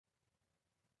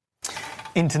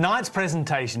In tonight's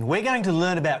presentation, we're going to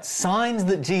learn about signs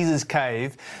that Jesus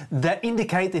gave that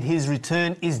indicate that his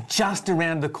return is just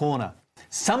around the corner.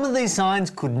 Some of these signs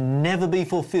could never be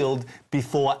fulfilled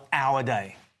before our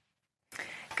day.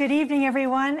 Good evening,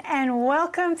 everyone, and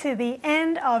welcome to the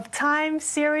End of Time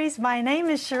series. My name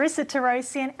is Charissa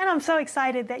Torossian, and I'm so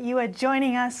excited that you are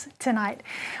joining us tonight.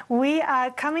 We are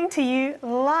coming to you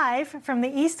live from the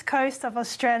east coast of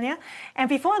Australia. And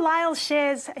before Lyle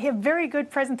shares a very good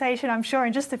presentation, I'm sure,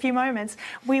 in just a few moments,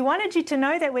 we wanted you to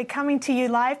know that we're coming to you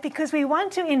live because we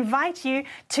want to invite you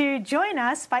to join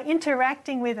us by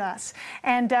interacting with us.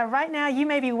 And right now, you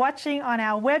may be watching on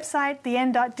our website,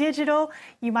 theend.digital.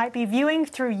 You might be viewing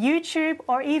through YouTube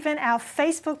or even our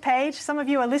Facebook page. Some of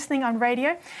you are listening on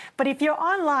radio. But if you're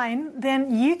online,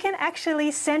 then you can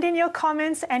actually send in your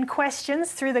comments and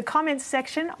questions through the comments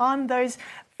section on those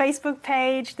Facebook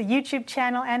page, the YouTube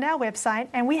channel, and our website.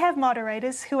 And we have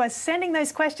moderators who are sending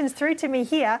those questions through to me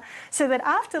here so that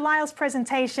after Lyle's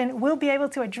presentation, we'll be able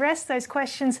to address those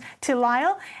questions to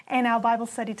Lyle in our Bible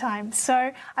study time.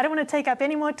 So I don't want to take up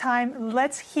any more time.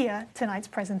 Let's hear tonight's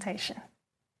presentation.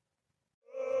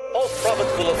 False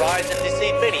prophets will arise and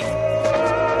deceive many.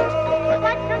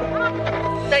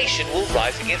 Nation will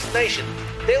rise against nation.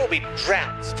 There will be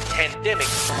droughts,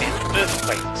 pandemics, and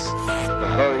earthquakes.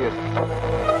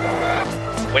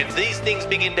 When these things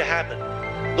begin to happen,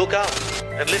 look up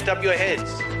and lift up your heads,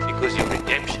 because your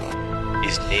redemption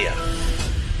is near.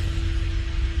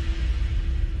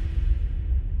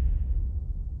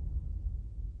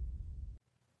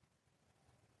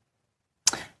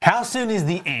 How soon is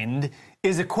the end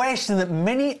is a question that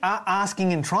many are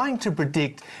asking and trying to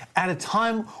predict at a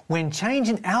time when change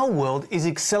in our world is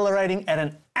accelerating at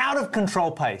an out-of-control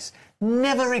pace,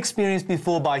 never experienced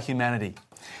before by humanity.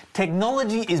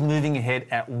 Technology is moving ahead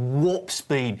at warp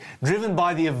speed, driven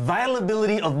by the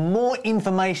availability of more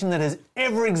information than has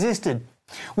ever existed,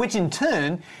 which in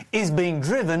turn is being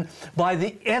driven by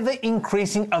the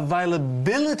ever-increasing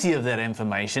availability of that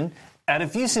information at a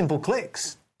few simple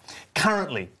clicks.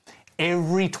 Currently,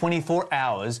 every 24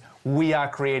 hours, we are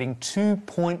creating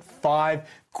 2.5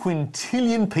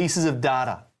 quintillion pieces of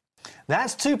data.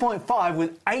 That's 2.5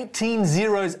 with 18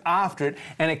 zeros after it,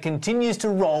 and it continues to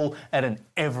roll at an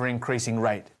ever-increasing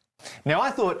rate. Now,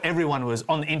 I thought everyone was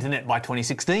on the internet by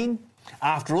 2016.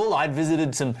 After all, I'd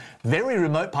visited some very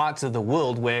remote parts of the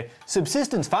world where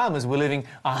subsistence farmers were living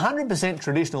 100%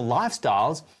 traditional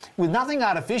lifestyles with nothing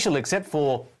artificial except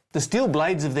for the steel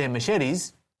blades of their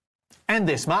machetes and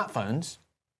their smartphones.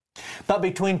 But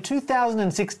between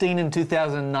 2016 and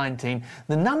 2019,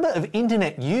 the number of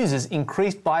internet users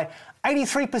increased by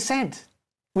 83%,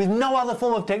 with no other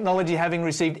form of technology having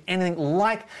received anything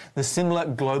like the similar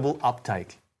global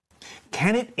uptake.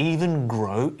 Can it even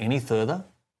grow any further?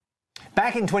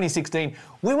 Back in 2016,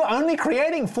 we were only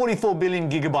creating 44 billion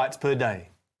gigabytes per day.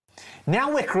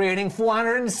 Now we're creating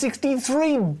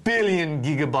 463 billion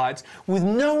gigabytes with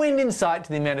no end in sight to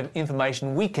the amount of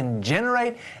information we can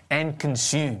generate and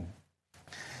consume.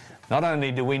 Not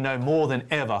only do we know more than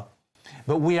ever,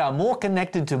 but we are more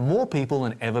connected to more people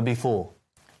than ever before.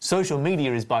 Social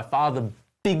media is by far the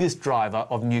biggest driver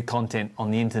of new content on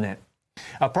the internet.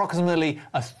 Approximately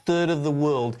a third of the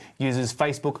world uses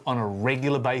Facebook on a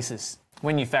regular basis.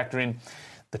 When you factor in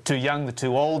the too young, the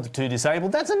too old, the too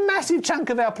disabled, that's a massive chunk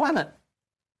of our planet.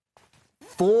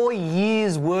 4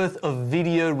 years worth of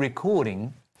video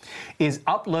recording is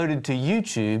uploaded to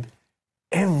YouTube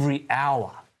every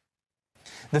hour.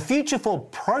 The future for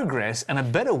progress and a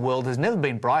better world has never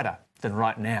been brighter than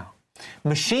right now.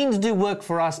 Machines do work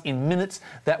for us in minutes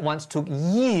that once took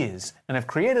years and have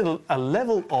created a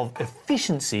level of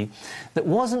efficiency that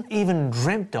wasn't even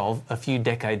dreamt of a few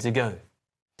decades ago.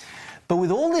 But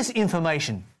with all this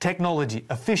information, technology,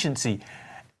 efficiency,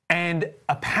 and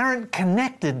apparent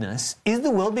connectedness, is the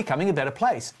world becoming a better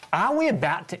place? Are we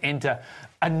about to enter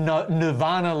a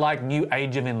nirvana-like new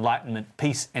age of enlightenment,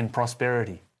 peace, and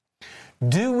prosperity?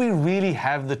 Do we really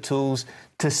have the tools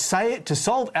to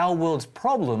solve our world's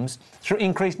problems through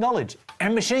increased knowledge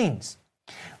and machines?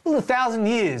 Will 1,000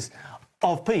 years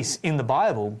of peace in the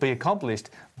Bible be accomplished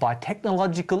by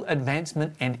technological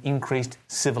advancement and increased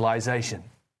civilization?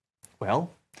 Well,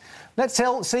 let's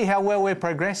see how well we're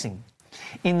progressing.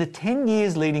 In the 10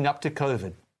 years leading up to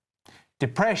COVID,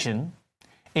 depression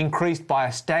increased by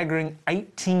a staggering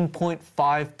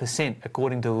 18.5%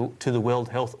 according to the World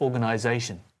Health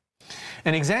Organization.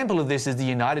 An example of this is the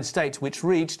United States, which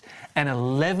reached an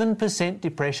 11%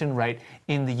 depression rate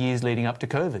in the years leading up to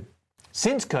COVID.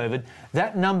 Since COVID,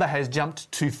 that number has jumped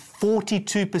to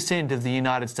 42% of the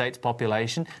United States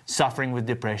population suffering with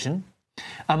depression,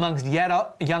 Amongst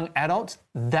young adults,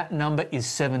 that number is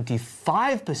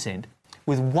 75%,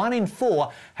 with 1 in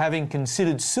 4 having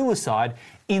considered suicide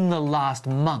in the last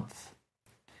month.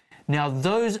 Now,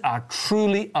 those are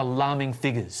truly alarming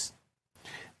figures.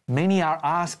 Many are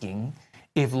asking,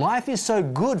 if life is so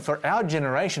good for our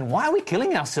generation, why are we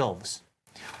killing ourselves?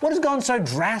 What has gone so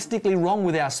drastically wrong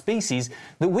with our species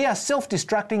that we are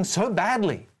self-destructing so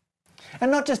badly?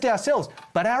 And not just ourselves,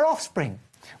 but our offspring.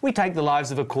 We take the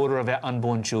lives of a quarter of our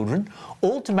unborn children,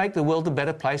 all to make the world a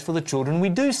better place for the children we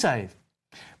do save.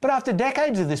 But after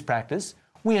decades of this practice,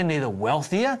 we are neither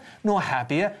wealthier nor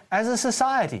happier as a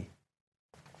society.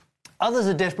 Others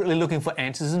are desperately looking for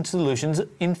answers and solutions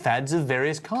in fads of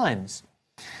various kinds.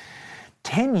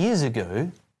 10 years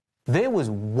ago, there was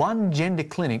one gender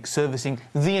clinic servicing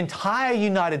the entire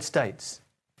United States.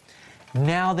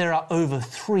 Now there are over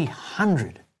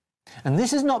 300. And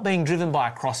this is not being driven by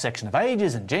a cross-section of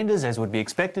ages and genders, as would be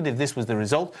expected if this was the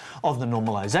result of the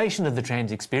normalisation of the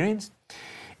trans experience.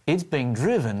 It's being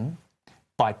driven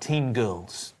by teen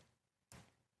girls.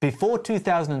 Before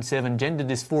 2007, gender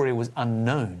dysphoria was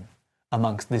unknown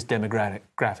amongst this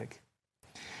demographic.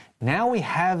 Now we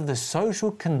have the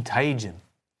social contagion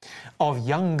of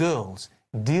young girls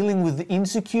dealing with the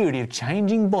insecurity of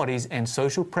changing bodies and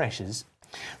social pressures,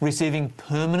 receiving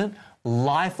permanent,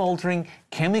 life-altering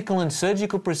chemical and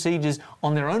surgical procedures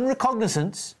on their own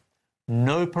recognizance,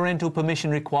 no parental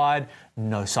permission required,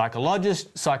 no psychologist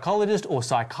or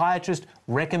psychiatrist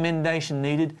recommendation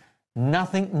needed,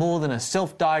 nothing more than a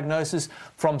self-diagnosis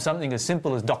from something as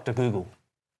simple as Dr. Google.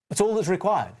 That's all that's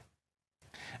required.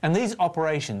 And these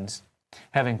operations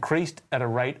have increased at a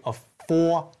rate of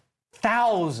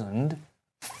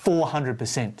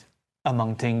 4,400%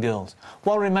 among teen girls,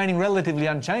 while remaining relatively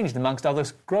unchanged amongst other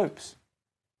groups.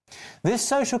 This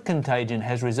social contagion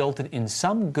has resulted in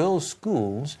some girls'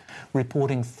 schools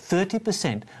reporting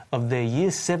 30% of their Year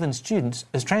 7 students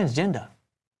as transgender.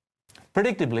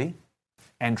 Predictably,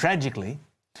 and tragically,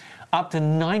 up to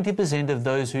 90% of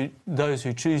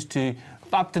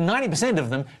up to 90% of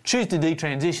them choose to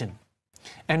detransition.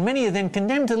 And many of them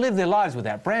condemned to live their lives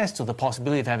without breasts or the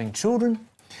possibility of having children.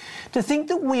 To think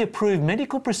that we approve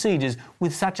medical procedures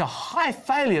with such a high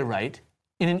failure rate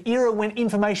in an era when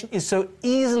information is so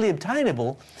easily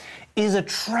obtainable is a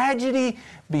tragedy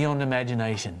beyond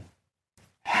imagination.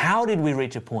 How did we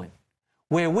reach a point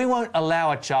where we won't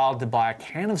allow a child to buy a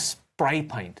can of spray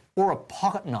paint or a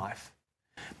pocket knife,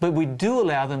 but we do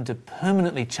allow them to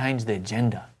permanently change their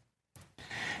gender?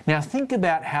 Now think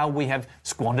about how we have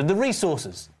squandered the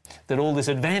resources that all this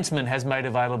advancement has made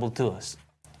available to us.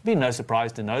 It'd be no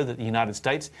surprise to know that the United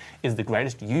States is the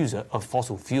greatest user of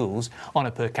fossil fuels on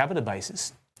a per capita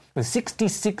basis, with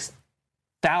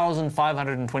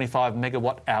 66,525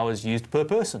 megawatt hours used per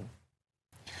person.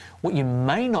 What you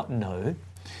may not know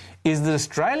is that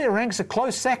Australia ranks a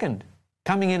close second,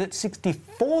 coming in at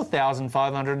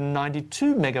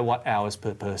 64,592 megawatt hours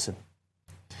per person.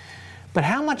 But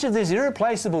how much of this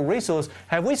irreplaceable resource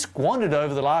have we squandered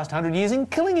over the last 100 years in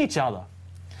killing each other?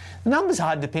 The number's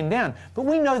hard to pin down, but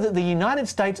we know that the United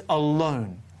States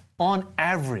alone, on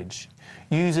average,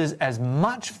 uses as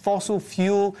much fossil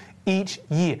fuel each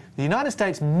year. The United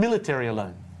States military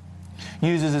alone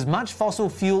uses as much fossil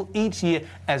fuel each year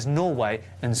as Norway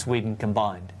and Sweden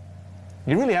combined.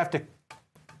 You really have to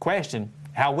question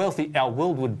how wealthy our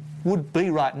world would be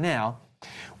right now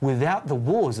without the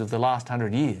wars of the last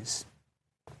 100 years.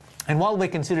 And while we're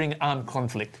considering armed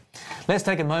conflict, let's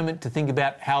take a moment to think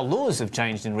about how laws have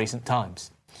changed in recent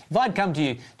times. If I'd come to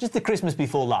you just the Christmas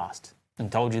before last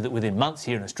and told you that within months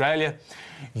here in Australia,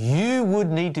 you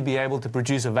would need to be able to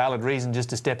produce a valid reason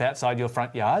just to step outside your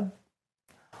front yard,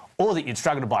 or that you'd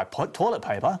struggle to buy toilet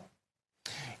paper,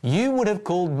 you would have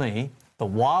called me the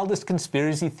wildest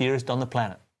conspiracy theorist on the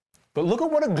planet. But look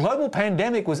at what a global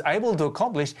pandemic was able to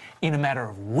accomplish in a matter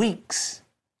of weeks.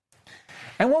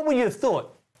 And what would you have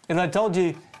thought if I told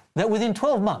you that within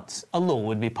 12 months a law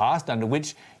would be passed under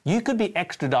which you could be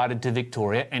extradited to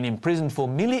Victoria and imprisoned for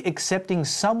merely accepting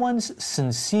someone's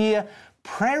sincere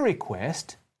prayer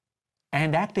request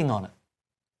and acting on it?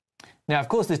 Now, of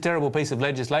course, this terrible piece of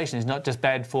legislation is not just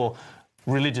bad for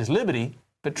religious liberty,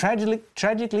 but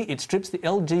tragically it strips the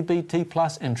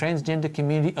LGBT+ and transgender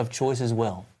community of choice as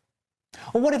well.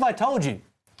 Or what if I told you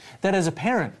that as a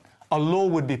parent, a law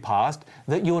would be passed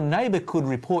that your neighbour could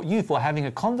report you for having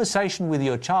a conversation with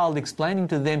your child explaining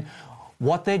to them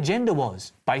what their gender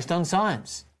was based on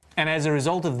science. And as a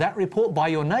result of that report by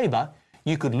your neighbour,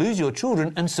 you could lose your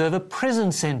children and serve a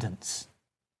prison sentence.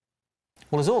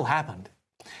 Well, it's all happened.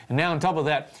 And now on top of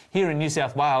that, here in New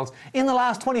South Wales, in the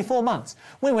last 24 months,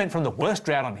 we went from the worst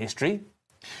drought on history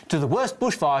to the worst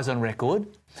bushfires on record,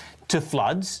 to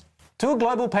floods, to a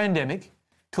global pandemic,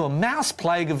 to a mouse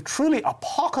plague of truly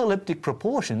apocalyptic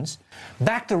proportions,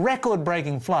 back to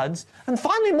record-breaking floods, and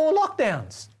finally more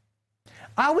lockdowns.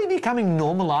 Are we becoming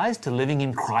normalised to living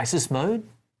in crisis mode?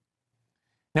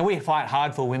 Now, we fight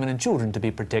hard for women and children to be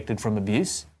protected from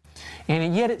abuse,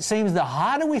 and yet it seems the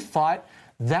harder we fight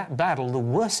that battle, the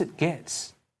worse it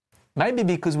gets. Maybe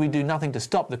because we do nothing to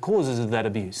stop the causes of that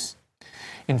abuse.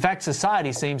 In fact,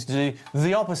 society seems to do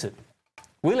the opposite.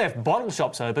 We left bottle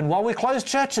shops open while we closed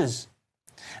churches.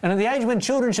 And at the age when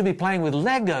children should be playing with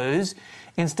Legos,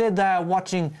 instead they are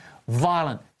watching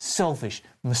violent, selfish,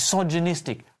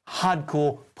 misogynistic,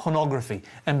 hardcore pornography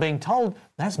and being told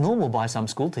that's normal by some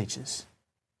school teachers.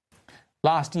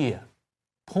 Last year,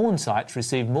 porn sites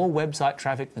received more website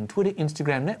traffic than Twitter,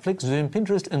 Instagram, Netflix, Zoom,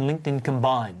 Pinterest and LinkedIn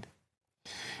combined.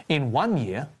 In 1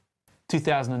 year,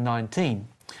 2019,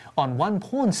 on one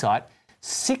porn site,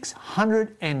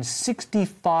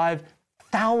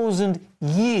 665,000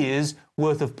 years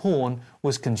worth of porn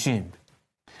was consumed.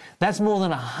 That's more than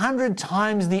 100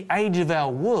 times the age of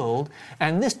our world,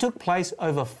 and this took place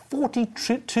over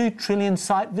 42 trillion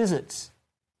site visits.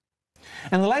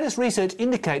 And the latest research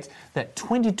indicates that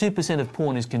 22% of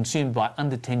porn is consumed by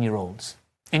under 10-year-olds.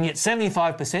 And yet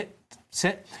 75%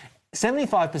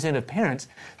 of parents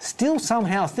still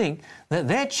somehow think that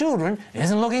their children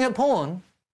isn't looking at porn.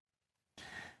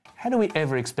 How do we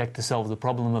ever expect to solve the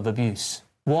problem of abuse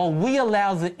while we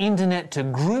allow the internet to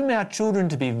groom our children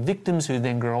to be victims who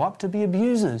then grow up to be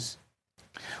abusers?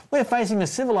 We're facing a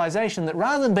civilization that,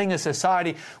 rather than being a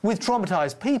society with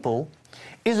traumatised people,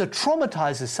 is a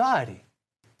traumatised society.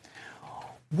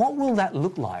 What will that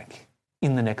look like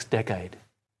in the next decade?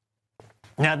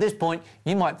 Now, at this point,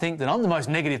 you might think that I'm the most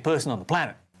negative person on the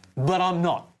planet, but I'm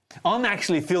not. I'm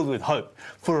actually filled with hope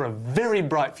for a very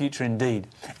bright future indeed,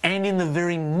 and in the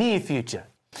very near future.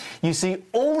 You see,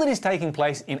 all that is taking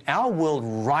place in our world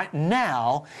right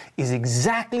now is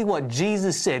exactly what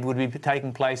Jesus said would be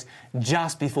taking place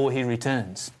just before he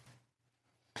returns.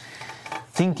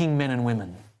 Thinking men and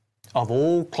women of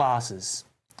all classes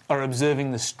are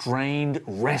observing the strained,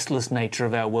 restless nature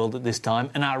of our world at this time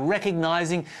and are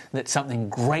recognising that something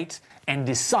great and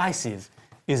decisive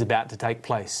is about to take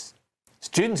place.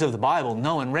 Students of the Bible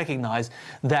know and recognise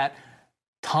that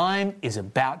time is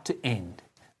about to end,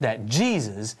 that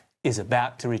Jesus is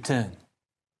about to return.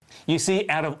 You see,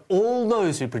 out of all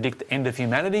those who predict the end of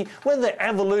humanity, whether they're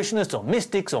evolutionists or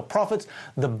mystics or prophets,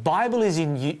 the Bible is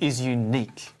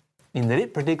unique in that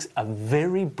it predicts a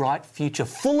very bright future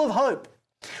full of hope,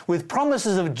 with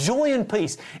promises of joy and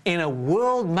peace in a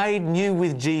world made new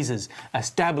with Jesus,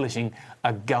 establishing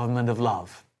a government of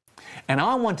love. And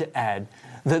I want to add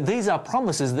that these are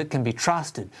promises that can be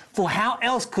trusted, for how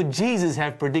else could Jesus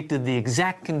have predicted the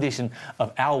exact condition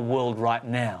of our world right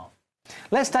now?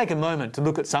 Let's take a moment to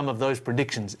look at some of those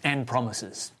predictions and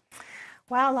promises.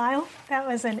 Wow, Lyle, that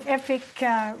was an epic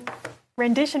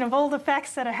rendition of all the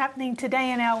facts that are happening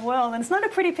today in our world, and it's not a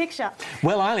pretty picture.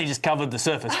 Well, I only just covered the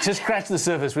surface, just scratched the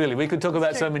surface really. We could talk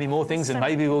about so many more things, and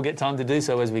maybe we'll get time to do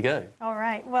so as we go. All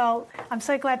right, well, I'm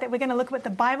so glad that we're going to look at what the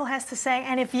Bible has to say,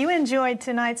 and if you enjoyed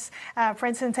tonight's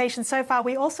presentation so far,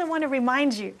 we also want to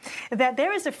remind you that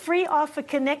there is a free offer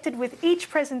connected with each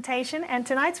presentation, and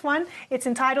tonight's one, it's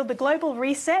entitled The Global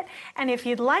Reset, and if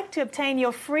you'd like to obtain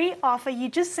your free offer, you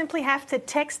just simply have to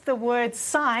text the word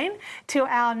SIGN to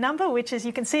our number, which is,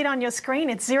 you can see it on your screen,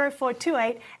 it's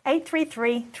 0428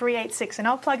 833 386, and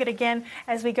I'll plug it again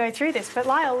as we go through this. But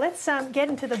Lyle, let's get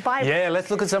into the Bible. Yeah, let's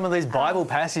look at some of these Bible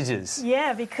passages.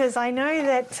 Yeah, because I know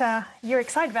that you're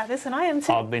excited about this, and I am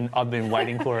too. I've been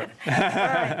waiting for it. All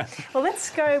right. Well, let's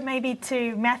go maybe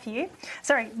to Malachi.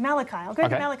 I'll go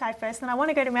to Malachi first, and I want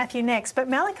to go to Matthew next. But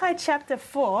Malachi chapter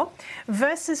 4,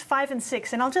 verses 5 and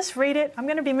 6, and I'll just read it. I'm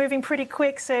going to be moving pretty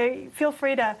quick, so feel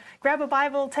free to grab a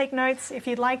Bible, take notes if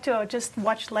you'd like to, or just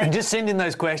watch later. And just send in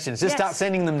those questions. Just start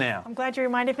sending them now. I'm glad you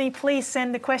reminded me. Please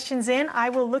send the questions in. I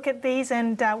will look at these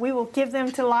and we will give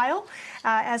them to Lyle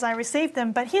as I receive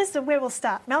them. But here's where we'll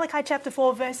start. Malachi chapter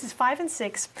 4, verses 5 and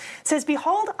 6 says,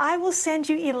 "Behold, I will send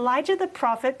you Elijah the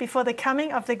prophet before the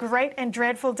coming of the great and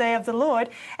dreadful day of the Lord,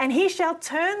 and he shall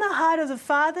turn the heart of the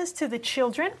fathers to the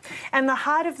children, and the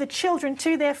heart of the children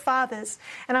to their fathers."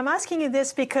 And I'm asking you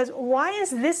this because why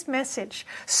is this message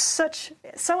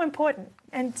so important,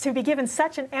 and to be given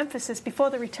such an emphasis before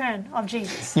the return of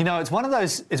Jesus? You know, it's one of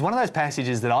those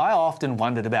passages that I often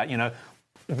wondered about,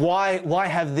 why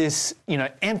have this,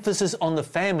 emphasis on the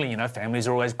family? Families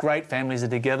are always great, families are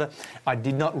together. I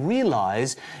did not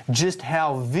realise just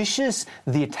how vicious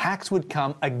the attacks would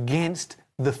come against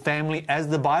the family as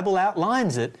the Bible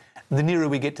outlines it the nearer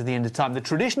we get to the end of time. The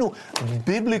traditional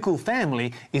biblical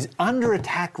family is under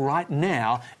attack right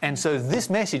now, and so this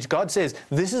message, God says,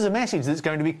 this is a message that's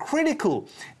going to be critical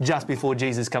just before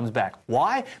Jesus comes back.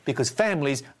 Why? Because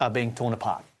families are being torn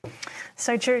apart.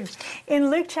 So true.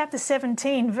 In Luke chapter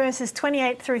 17, verses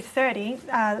 28 through 30,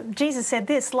 Jesus said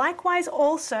this, "Likewise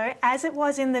also, as it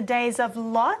was in the days of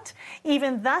Lot,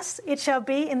 even thus it shall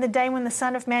be in the day when the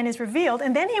Son of Man is revealed."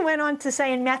 And then he went on to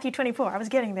say in Matthew 24, I was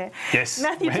getting there. Yes.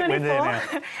 Matthew 24,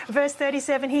 verse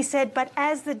 37, he said, "But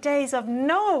as the days of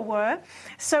Noah were,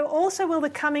 so also will the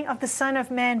coming of the Son of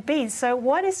Man be." So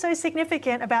what is so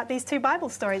significant about these two Bible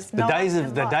stories? The days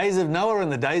of Noah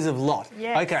and the days of Lot.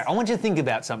 Yes. Okay, I want you to think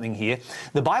about something here.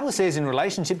 The Bible says in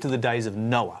relationship to the days of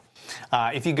Noah,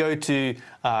 if you go to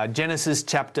Genesis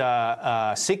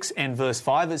chapter 6 and verse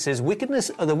 5, it says,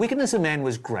 the wickedness of man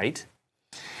was great,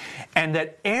 and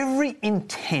that every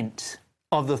intent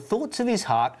of the thoughts of his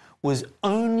heart was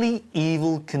only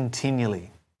evil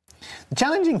continually. The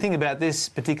challenging thing about this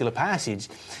particular passage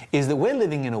is that we're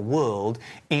living in a world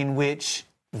in which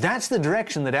that's the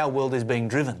direction that our world is being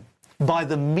driven, by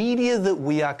the media that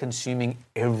we are consuming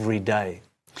every day.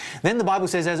 Then the Bible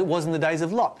says, as it was in the days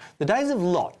of Lot. The days of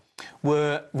Lot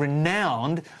were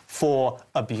renowned for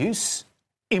abuse,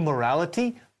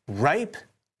 immorality, rape,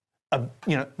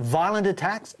 violent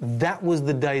attacks. That was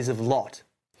the days of Lot.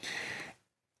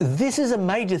 This is a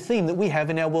major theme that we have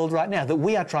in our world right now that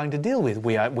we are trying to deal with.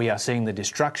 We are seeing the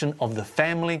destruction of the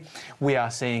family. We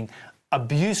are seeing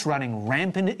abuse running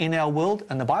rampant in our world,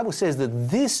 and the Bible says that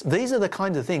these are the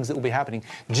kinds of things that will be happening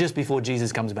just before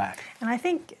Jesus comes back. And I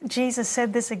think Jesus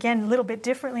said this again a little bit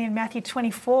differently in Matthew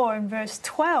 24 and verse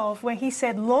 12, where he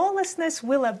said, "Lawlessness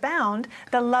will abound,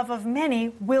 the love of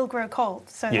many will grow cold."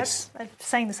 So yes. That's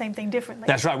saying the same thing differently.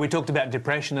 That's right. We talked about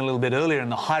depression a little bit earlier and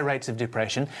the high rates of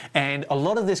depression, and a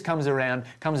lot of this comes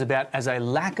about as a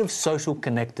lack of social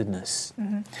connectedness.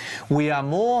 Mm-hmm. We are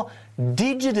more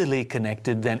digitally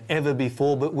connected than ever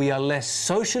before, but we are less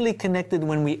socially connected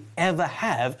when we ever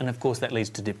have, and of course that leads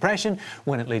to depression.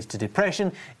 When it leads to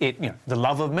depression, the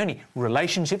love of many,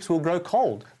 relationships will grow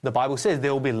cold. The Bible says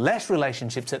there will be less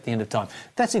relationships at the end of time.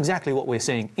 That's exactly what we're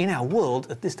seeing in our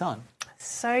world at this time.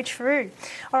 So true.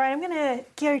 All right, I'm going to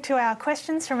go to our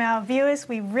questions from our viewers.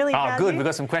 We really value. Oh, good. We've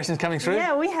got some questions coming through?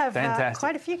 Yeah, we have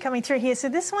quite a few coming through here. So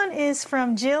this one is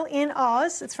from Jill in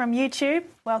Oz. It's from YouTube.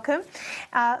 Welcome.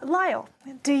 Lyle,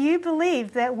 do you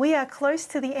believe that we are close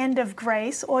to the end of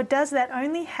grace, or does that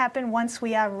only happen once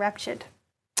we are raptured?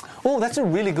 Oh, that's a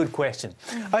really good question.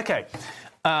 Okay.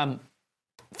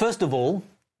 First of all,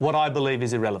 what I believe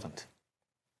is irrelevant.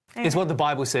 Okay. It's what the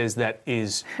Bible says that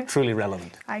is truly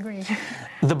relevant. I agree.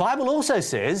 The Bible also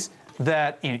says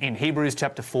that in Hebrews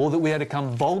chapter 4 that we are to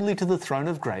come boldly to the throne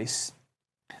of grace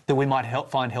that we might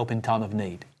find help in time of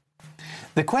need.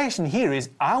 The question here is,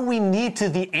 are we near to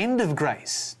the end of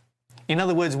grace? In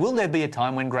other words, will there be a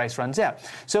time when grace runs out?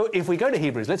 So if we go to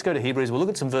Hebrews, let's go to Hebrews. We'll look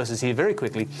at some verses here very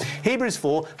quickly. Hebrews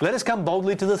 4, let us come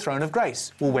boldly to the throne of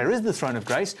grace. Well, where is the throne of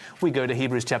grace? We go to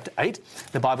Hebrews chapter 8.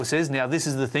 The Bible says, now this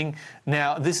is the thing,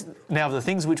 now of the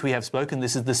things which we have spoken,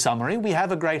 this is the summary. We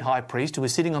have a great high priest who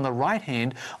is sitting on the right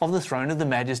hand of the throne of the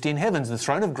majesty in heavens. The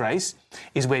throne of grace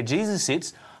is where Jesus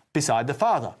sits beside the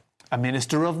Father, a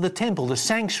minister of the temple, the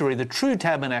sanctuary, the true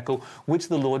tabernacle, which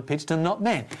the Lord pitched and not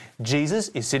man. Jesus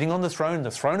is sitting on the throne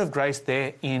of grace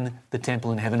there in the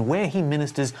temple in heaven, where he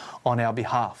ministers on our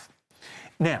behalf.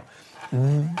 Now,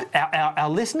 our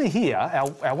listener here,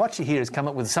 our watcher here has come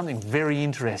up with something very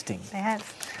interesting. They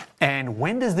have. And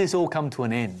when does this all come to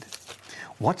an end?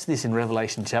 Watch this in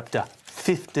Revelation chapter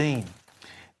 15.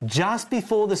 Just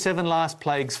before the 7 last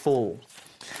plagues fall.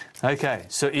 Okay,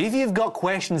 so if you've got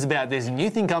questions about this and you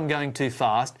think I'm going too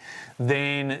fast,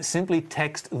 then simply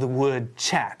text the word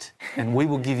chat and we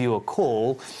will give you a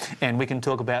call and we can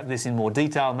talk about this in more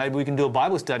detail. Maybe we can do a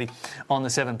Bible study on the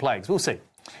 7 plagues. We'll see.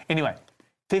 Anyway,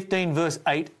 15 verse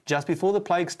 8, just before the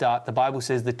plagues start, the Bible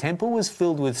says the temple was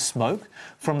filled with smoke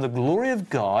from the glory of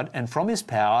God and from his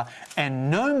power, and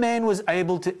no man was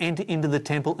able to enter into the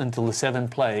temple until the 7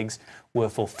 plagues were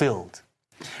fulfilled.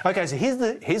 Okay, so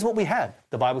here's what we have.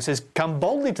 The Bible says, come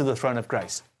boldly to the throne of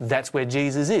grace. That's where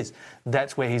Jesus is.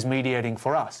 That's where he's mediating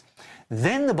for us.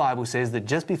 Then the Bible says that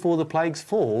just before the plagues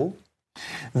fall,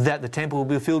 that the temple will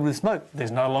be filled with smoke. There's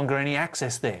no longer any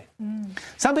access there.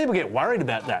 Some people get worried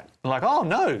about that. They're like, oh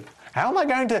no, how am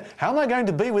I going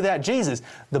to be without Jesus?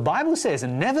 The Bible says,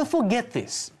 and never forget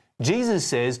this, Jesus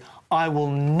says, I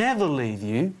will never leave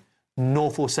you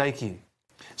nor forsake you.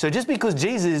 So just because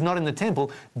Jesus is not in the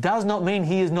temple does not mean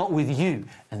he is not with you.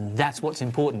 And that's what's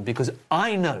important, because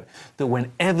I know that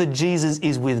whenever Jesus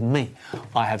is with me,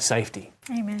 I have safety.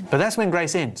 Amen. But that's when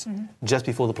grace ends, just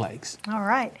before the plagues. All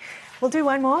right. We'll do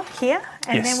one more here,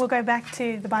 and Yes. then we'll go back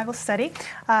to the Bible study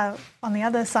on the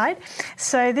other side.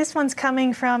 So this one's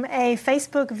coming from a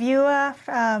Facebook viewer,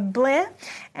 Blair,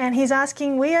 and he's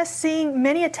asking, we are seeing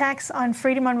many attacks on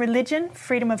freedom on religion,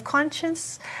 freedom of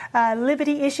conscience,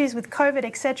 liberty issues with COVID,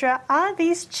 etc. Are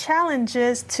these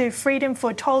challenges to freedom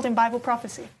foretold in Bible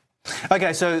prophecy?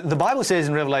 Okay, so the Bible says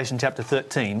in Revelation chapter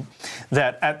 13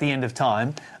 that at the end of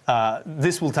time,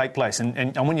 this will take place.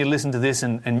 And I want you to listen to this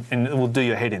and it will do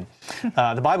your head in.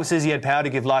 The Bible says he had power to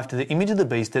give life to the image of the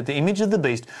beast, that the image of the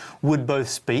beast would both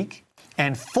speak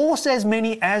and force as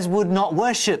many as would not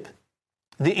worship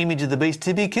the image of the beast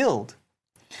to be killed.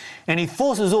 And he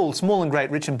forces all, small and great,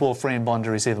 rich and poor, free and bond,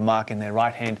 to receive a mark in their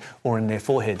right hand or in their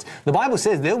foreheads. The Bible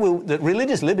says that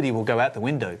religious liberty will go out the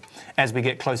window as we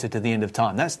get closer to the end of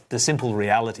time. That's the simple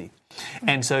reality.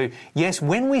 And so, yes,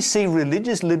 when we see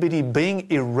religious liberty being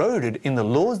eroded in the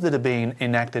laws that are being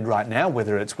enacted right now,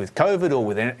 whether it's with COVID or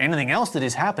with anything else that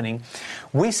is happening,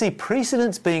 we see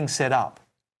precedents being set up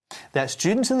that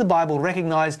students in the Bible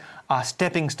recognise are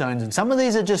stepping stones. And some of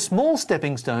these are just small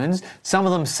stepping stones, some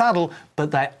of them subtle, but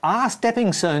they are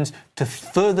stepping stones to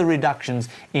further reductions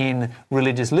in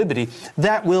religious liberty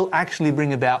that will actually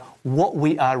bring about what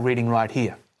we are reading right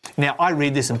here. Now, I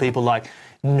read this and people are like,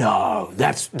 no,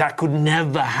 that could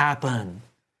never happen.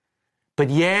 But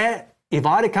yeah, if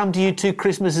I'd have come to you 2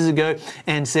 Christmases ago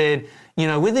and said, you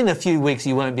know, within a few weeks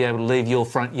you won't be able to leave your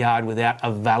front yard without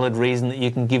a valid reason that you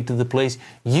can give to the police,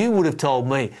 you would have told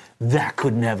me that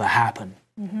could never happen.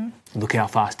 Look how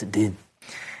fast it did.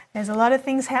 There's a lot of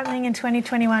things happening in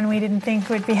 2021 we didn't think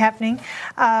would be happening.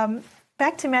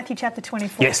 Back to Matthew chapter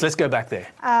 24. Yes, let's go back there.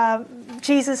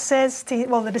 Jesus says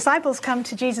the disciples come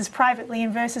to Jesus privately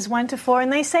in verses 1 to 4,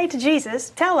 and they say to Jesus,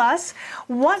 tell us,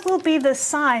 what will be the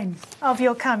sign of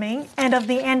your coming and of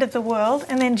the end of the world?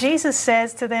 And then Jesus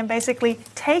says to them, basically,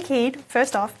 take heed,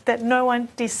 first off, that no one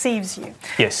deceives you.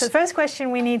 Yes. So the first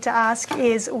question we need to ask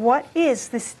is, what is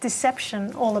this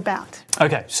deception all about?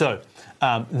 Okay, so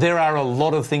there are a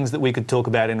lot of things that we could talk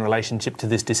about in relationship to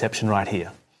this deception right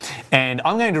here. And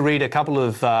I'm going to read a couple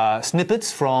of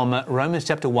snippets from Romans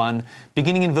chapter 1,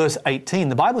 beginning in verse 18.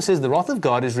 The Bible says, the wrath of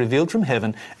God is revealed from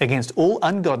heaven against all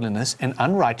ungodliness and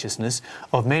unrighteousness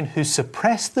of men who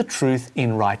suppress the truth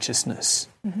in righteousness.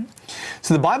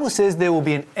 So the Bible says there will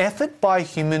be an effort by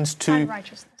humans to...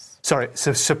 Unrighteousness.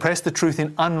 Suppress the truth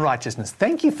in unrighteousness.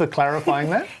 Thank you for clarifying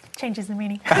that. Changes the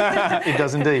meaning. It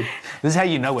does indeed. This is how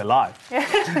you know we're live.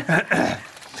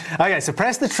 Okay,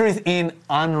 suppress the truth in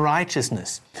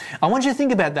unrighteousness. I want you to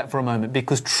think about that for a moment,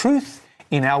 because truth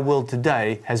in our world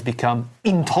today has become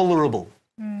intolerable.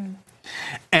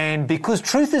 And because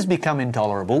truth has become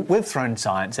intolerable, we've thrown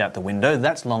science out the window.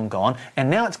 That's long gone. And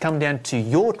now it's come down to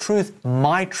your truth,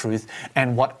 my truth,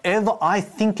 and whatever I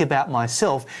think about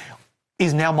myself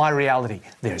is now my reality.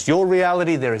 There's your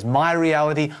reality, there is my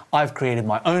reality. I've created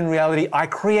my own reality. I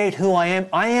create who I am.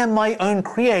 I am my own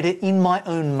creator in my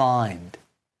own mind.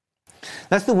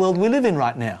 That's the world we live in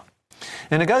right now.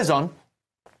 And it goes on,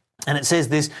 and it says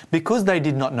this, because they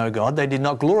did not know God, they did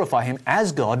not glorify him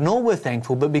as God, nor were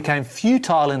thankful, but became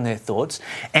futile in their thoughts,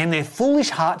 and their foolish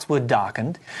hearts were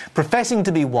darkened. Professing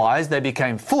to be wise, they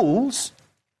became fools.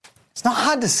 It's not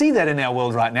hard to see that in our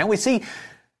world right now. We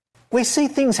see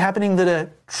things happening that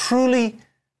are truly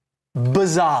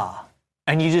bizarre,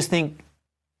 and you just think,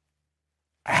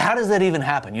 how does that even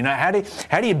happen? You know, how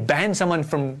do you ban someone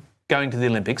from going to the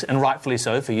Olympics, and rightfully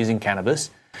so, for using cannabis,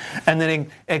 and then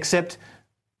accept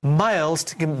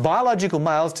biological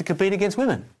males to compete against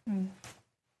women?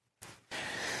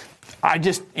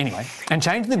 Anyway, and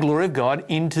change the glory of God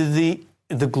into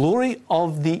the glory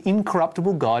of the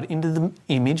incorruptible God into the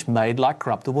image made like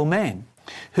corruptible man,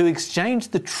 who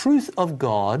exchanged the truth of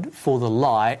God for the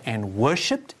lie and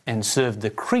worshipped and served the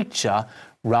creature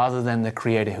rather than the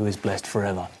Creator, who is blessed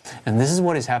forever. And this is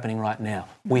what is happening right now.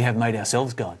 We have made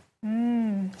ourselves God.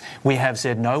 We have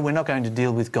said, no, we're not going to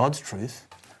deal with God's truth.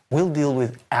 We'll deal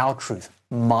with our truth,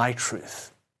 my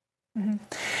truth.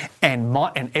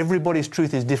 And everybody's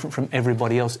truth is different from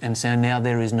everybody else. And so now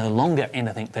there is no longer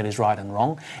anything that is right and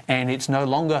wrong. And it's no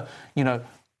longer,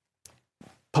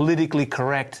 politically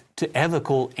correct to ever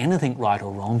call anything right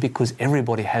or wrong, because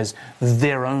everybody has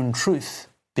their own truth,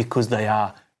 because they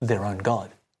are their own God.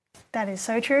 That is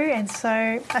so true. And so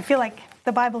I feel like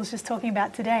the Bible is just talking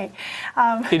about today.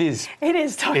 It is. It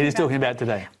is talking about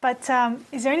today. But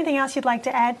is there anything else you'd like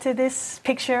to add to this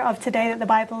picture of today that the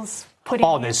Bible's putting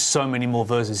in. There's so many more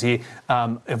verses here.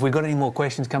 Have we got any more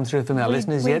questions come through from our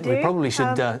listeners yet? do. We probably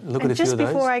should look at a few of those. Just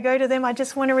before I go to them, I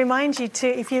just want to remind you to,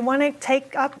 if you want to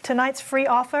take up tonight's free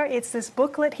offer, it's this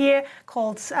booklet here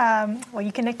called,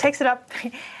 you can text it up.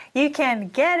 You can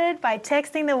get it by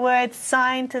texting the word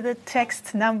sign to the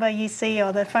text number you see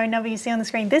or the phone number you see on the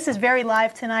screen. This is very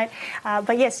live tonight,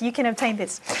 but yes, you can obtain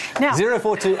this. Now,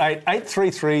 0428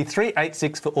 833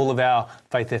 386 for all of our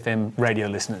Faith FM radio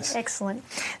listeners. Excellent.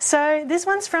 So this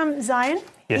one's from Zion.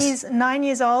 Yes. He's 9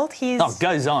 years old.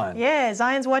 Go Zion. Yeah,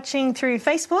 Zion's watching through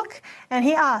Facebook, and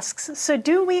he asks, so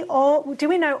do we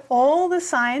know all the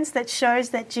signs that shows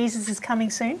that Jesus is coming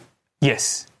soon?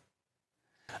 Yes.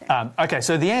 Okay,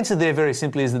 so the answer there very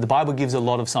simply is that the Bible gives a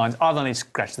lot of signs. I've only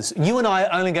scratched this. You and I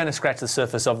are only going to scratch the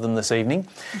surface of them this evening.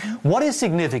 Mm-hmm. What is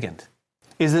significant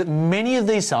is that many of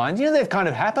these signs, they've kind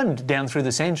of happened down through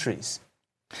the centuries.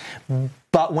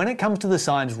 But when it comes to the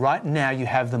signs, right now you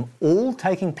have them all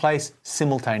taking place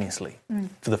simultaneously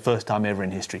for the first time ever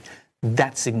in history.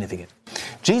 That's significant.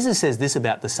 Jesus says this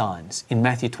about the signs in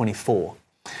Matthew 24.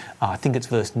 I think it's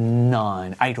verse 8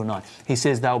 or 9. He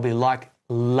says they'll be like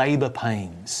labour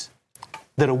pains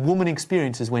that a woman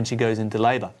experiences when she goes into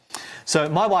labour. So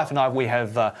my wife and I, we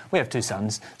have two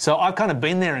sons. So I've kind of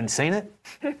been there and seen it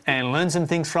and learned some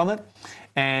things from it.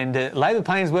 And labour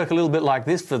pains work a little bit like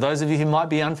this. For those of you who might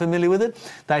be unfamiliar with it,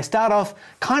 they start off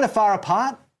kind of far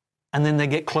apart and then they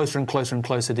get closer and closer and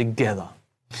closer together.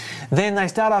 Then they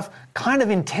start off kind of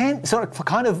intense,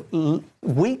 kind of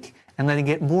weak, and then they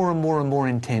get more and more and more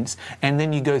intense. And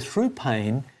then you go through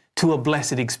pain to a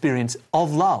blessed experience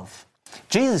of love.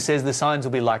 Jesus says the signs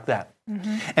will be like that.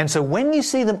 Mm-hmm. And so when you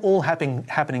see them all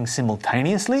happening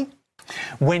simultaneously,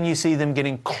 when you see them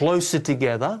getting closer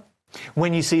together,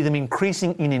 when you see them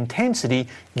increasing in intensity,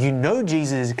 you know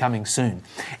Jesus is coming soon.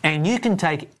 And you can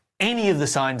take any of the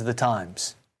signs of the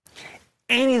times,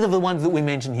 any of the ones that we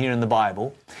mention here in the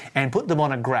Bible, and put them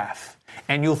on a graph.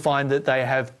 And you'll find that they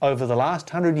have, over the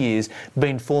last 100 years,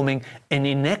 been forming an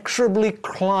inexorably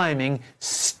climbing,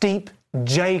 steep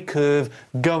J-curve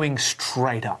going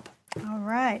straight up. All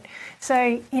right.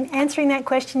 So in answering that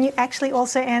question, you actually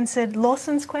also answered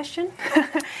Lawson's question.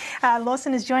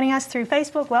 Lawson is joining us through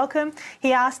Facebook. Welcome.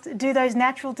 He asked, do those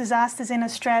natural disasters in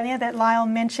Australia that Lyle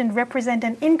mentioned represent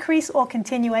an increase or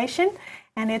continuation?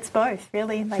 And it's both,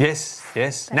 really.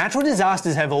 Yes. Natural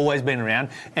disasters have always been around.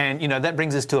 And, that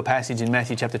brings us to a passage in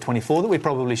Matthew chapter 24 that we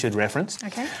probably should reference.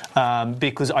 Okay.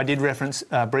 Because I did reference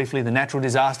briefly the natural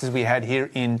disasters we had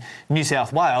here in New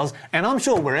South Wales. And I'm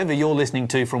sure wherever you're listening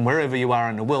to, from wherever you are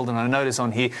in the world, and I notice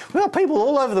on here, we've got people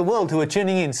all over the world who are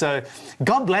tuning in. So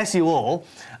God bless you all.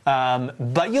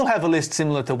 But you'll have a list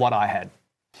similar to what I had.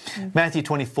 Matthew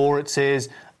 24, it says,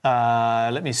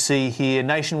 let me see here.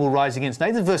 Nation will rise against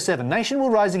nation. Verse 7. Nation will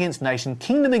rise against nation,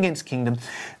 kingdom against kingdom.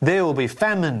 There will be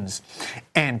famines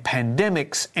and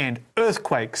pandemics and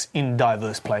earthquakes in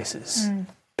diverse places.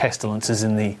 Pestilences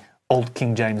in the old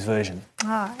King James Version.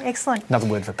 Ah, excellent. Another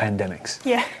word for pandemics.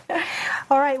 Yeah.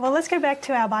 All right. Well, let's go back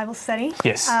to our Bible study.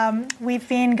 Yes. We've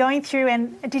been going through,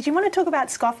 and did you want to talk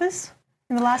about scoffers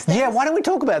in the last days? Yeah, why don't we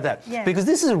talk about that? Yeah. Because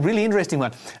this is a really interesting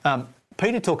one.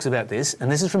 Peter talks about this,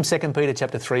 and this is from 2 Peter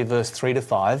chapter 3, verse 3 to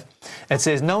 5. It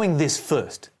says, knowing this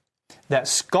first, that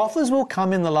scoffers will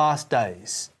come in the last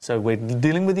days. So we're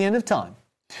dealing with the end of time.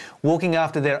 Walking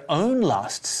after their own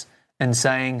lusts and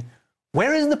saying,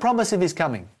 where is the promise of his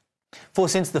coming? For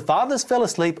since the fathers fell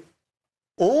asleep,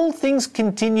 all things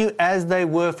continue as they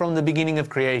were from the beginning of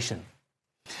creation.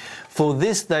 For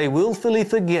this they willfully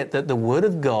forget that the word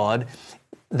of God,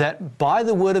 that by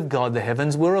the word of God the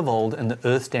heavens were of old, and the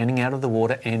earth standing out of the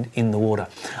water and in the water.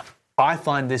 I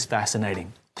find this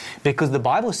fascinating because the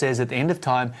Bible says at the end of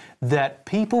time that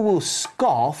people will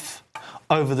scoff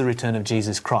over the return of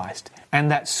Jesus Christ. And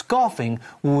that scoffing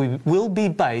will be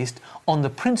based on the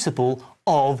principle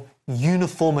of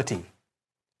uniformity.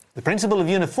 The principle of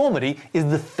uniformity is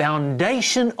the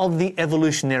foundation of the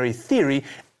evolutionary theory,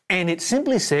 and it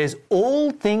simply says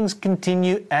all things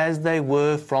continue as they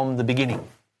were from the beginning.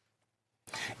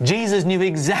 Jesus knew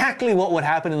exactly what would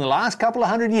happen in the last couple of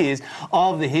 100 years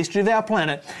of the history of our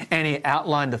planet, and he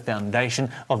outlined the foundation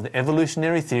of the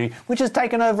evolutionary theory, which has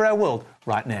taken over our world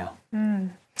right now.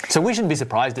 So we shouldn't be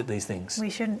surprised at these things. We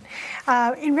shouldn't.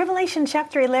 In Revelation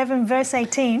chapter 11, verse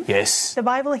 18, yes, the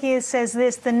Bible here says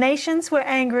this, the nations were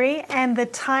angry and the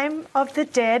time of the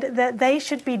dead that they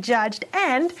should be judged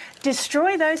and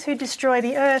destroy those who destroy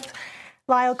the earth.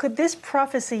 Lyle, could this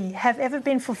prophecy have ever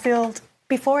been fulfilled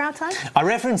before our time? I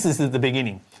referenced this at the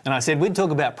beginning, and I said we'd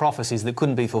talk about prophecies that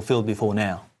couldn't be fulfilled before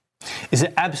now. It's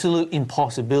an absolute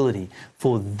impossibility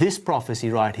for this prophecy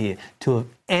right here to have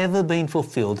ever been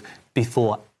fulfilled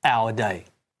before our day.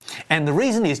 And the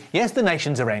reason is, yes, the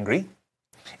nations are angry,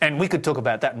 and we could talk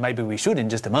about that, and maybe we should in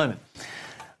just a moment.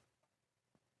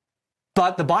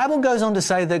 But the Bible goes on to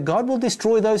say that God will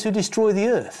destroy those who destroy the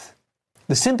earth.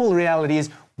 The simple reality is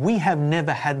we have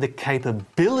never had the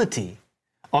capability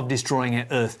of destroying our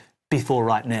earth before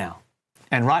right now.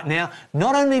 And right now,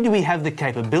 not only do we have the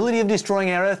capability of destroying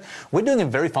our earth, we're doing a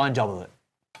very fine job of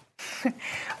it.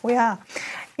 We are.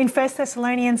 In 1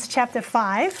 Thessalonians chapter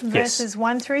 5, verses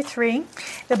 1 through 3,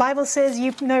 the Bible says,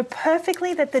 "You know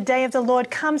perfectly that the day of the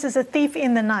Lord comes as a thief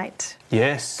in the night.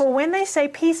 Yes. For when they say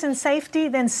peace and safety,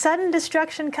 then sudden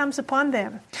destruction comes upon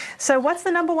them." So what's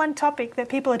the number one topic that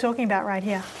people are talking about right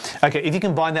here? Okay, if you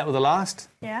combine that with the last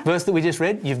verse that we just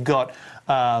read, you've got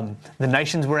the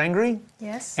nations were angry,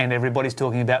 Yes. and everybody's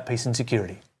talking about peace and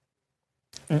security.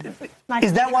 Nice.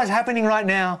 Is that what's happening right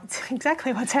now? It's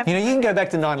exactly what's You happening. know, you can go back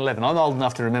to 9/11. I'm old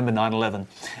enough to remember 9/11.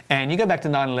 And you go back to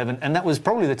 9/11, and that was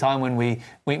probably the time when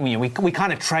we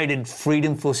kind of traded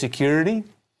freedom for security.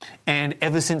 And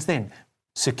ever since then,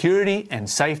 security and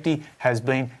safety has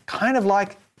been kind of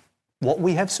like what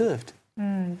we have served.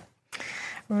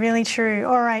 Really true.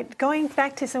 All right, going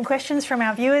back to some questions from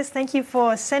our viewers. Thank you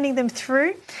for sending them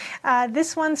through.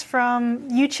 This one's from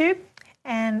YouTube.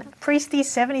 And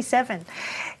Priesty77.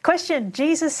 Question,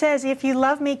 Jesus says, "If you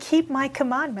love me, keep my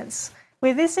commandments."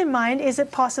 With this in mind, is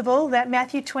it possible that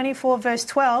Matthew 24 verse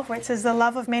 12, where it says the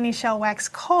love of many shall wax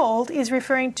cold, is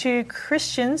referring to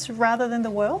Christians rather than the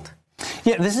world?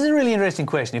 Yeah, this is a really interesting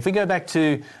question. If we go back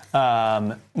to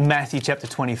Matthew chapter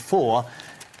 24,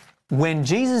 when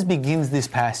Jesus begins this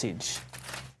passage,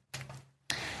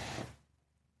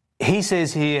 he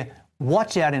says here,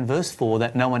 watch out in verse 4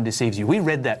 that no one deceives you. We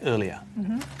read that earlier.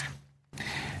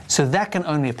 So that can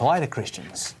only apply to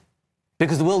Christians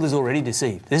because the world is already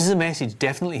deceived. This is a message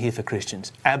definitely here for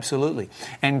Christians, absolutely.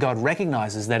 And God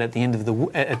recognizes that at the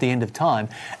end of time,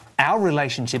 our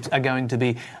relationships are going to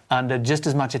be under just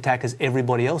as much attack as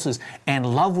everybody else's,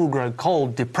 and love will grow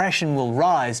cold, depression will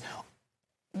rise,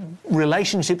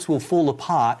 relationships will fall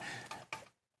apart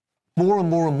more and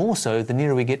more and more so the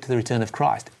nearer we get to the return of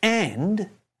Christ. And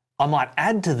I might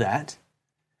add to that,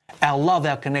 our love,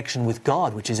 our connection with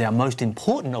God, which is our most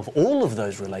important of all of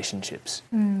those relationships.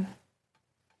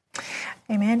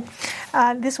 Amen.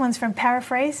 This one's from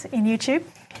Paraphrase in YouTube,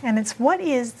 and it's, what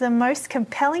is the most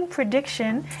compelling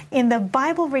prediction in the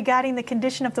Bible regarding the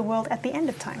condition of the world at the end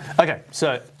of time? Okay,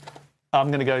 so I'm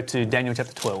going to go to Daniel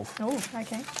chapter 12. Oh,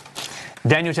 okay.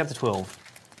 Daniel chapter 12.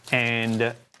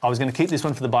 And I was going to keep this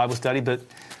one for the Bible study, but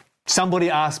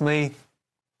somebody asked me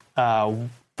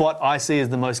what I see as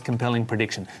the most compelling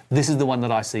prediction. This is the one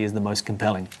that I see as the most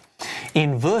compelling.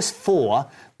 In verse 4,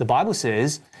 the Bible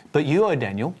says, "But you, O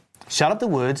Daniel, shut up the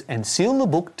words and seal the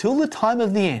book till the time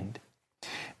of the end.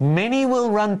 Many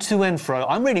will run to and fro."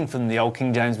 I'm reading from the old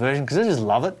King James Version because I just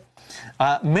love it.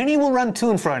 Many will run to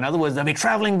and fro. In other words, they'll be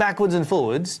travelling backwards and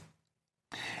forwards.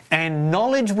 And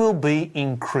knowledge will be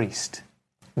increased.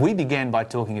 We began by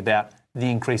talking about the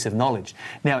increase of knowledge.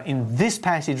 Now, in this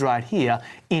passage right here,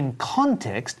 in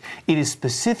context, it is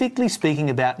specifically speaking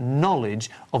about knowledge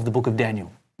of the book of Daniel.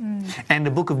 And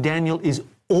the book of Daniel is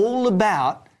all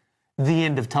about the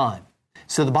end of time.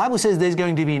 So the Bible says there's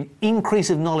going to be an increase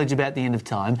of knowledge about the end of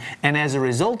time, and as a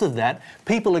result of that,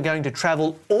 people are going to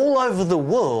travel all over the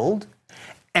world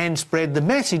and spread the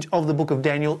message of the book of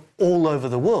Daniel all over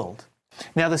the world.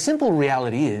 Now, the simple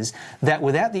reality is that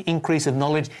without the increase of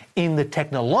knowledge in the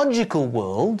technological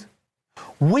world,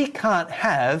 we can't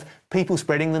have people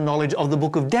spreading the knowledge of the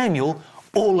book of Daniel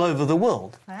all over the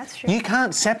world. That's true. You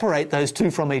can't separate those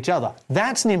two from each other.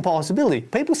 That's an impossibility.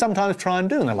 People sometimes try and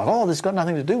do, and they're like, oh, this has got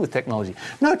nothing to do with technology.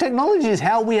 No, technology is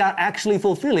how we are actually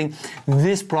fulfilling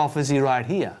this prophecy right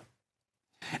here.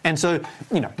 And so,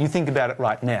 you think about it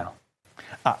right now.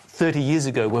 30 years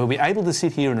ago, we were able to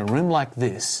sit here in a room like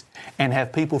this and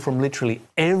have people from literally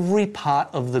every part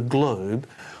of the globe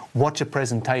watch a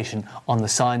presentation on the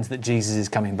signs that Jesus is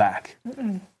coming back.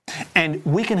 And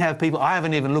we can have people, I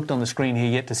haven't even looked on the screen here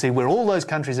yet to see where all those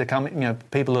countries are coming,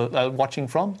 people are watching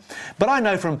from. But I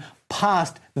know from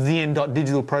past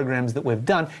VN.digital programs that we've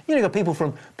done, you've got people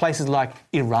from places like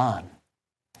Iran.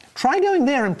 Try going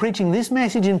there and preaching this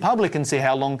message in public and see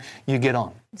how long you get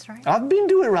on. That's right. I've been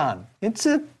to Iran. It's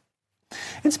a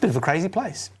bit of a crazy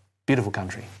place. Beautiful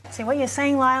country. See, what you're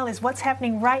saying, Lyle, is what's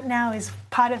happening right now is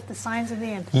part of the signs of the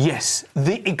end. Yes,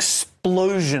 the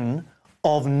explosion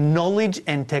of knowledge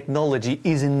and technology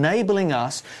is enabling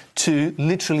us to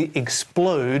literally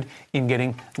explode in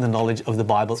getting the knowledge of the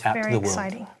Bible out to the world. Very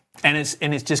exciting. And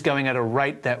it's just going at a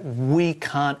rate that we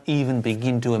can't even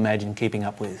begin to imagine keeping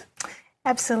up with.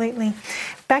 Absolutely.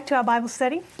 Back to our Bible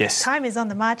study. Yes. Time is on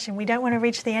the march and we don't want to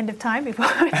reach the end of time before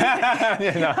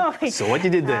So what you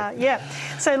did there.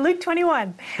 So Luke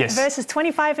 21, verses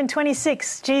 25 and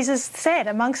 26, Jesus said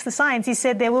amongst the signs, he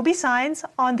said, there will be signs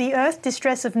on the earth,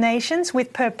 distress of nations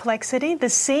with perplexity, the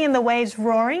sea and the waves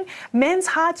roaring, men's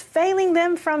hearts failing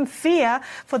them from fear,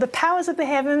 for the powers of the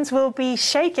heavens will be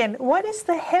shaken. What is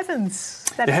the heavens?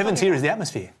 The heavens here is the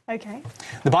atmosphere. Okay.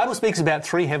 The Bible speaks about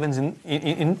three heavens in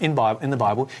the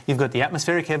Bible. You've got the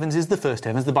atmospheric heavens is the first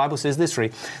heavens. The Bible says there's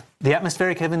three. The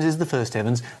atmospheric heavens is the first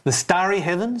heavens. The starry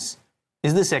heavens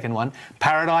is the second one.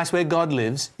 Paradise, where God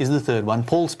lives, is the third one.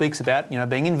 Paul speaks about,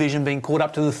 being in vision, being caught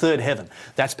up to the third heaven.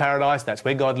 That's paradise. That's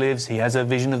where God lives. He has a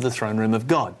vision of the throne room of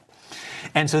God.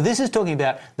 And so this is talking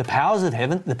about the powers of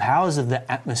heaven, the powers of the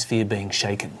atmosphere being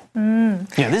shaken.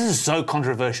 This is so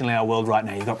controversial in our world right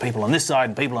now. You've got people on this side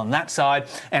and people on that side,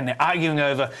 and they're arguing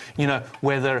over,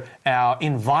 whether our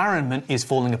environment is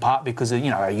falling apart because of,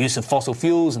 our use of fossil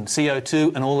fuels and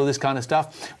CO2 and all of this kind of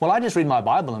stuff. Well, I just read my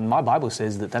Bible, and my Bible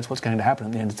says that that's what's going to happen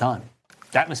at the end of time.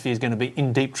 The atmosphere is going to be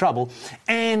in deep trouble,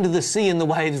 and the sea and the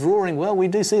waves roaring. Well, we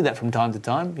do see that from time to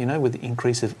time, with the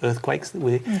increase of earthquakes that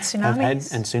we have had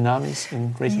and tsunamis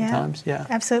in recent times. Yeah,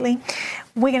 absolutely.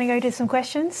 We're going to go to some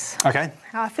questions. Okay.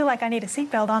 I feel like I need a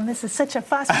seatbelt on. This is such a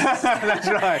fast That's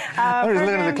right. I'm just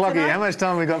looking at the clock here. How much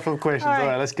time have we got for questions? All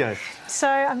right, let's go. So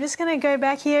I'm just going to go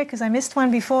back here because I missed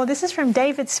one before. This is from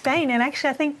David Spain, and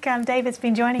actually I think David's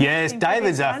been joining us. Yes,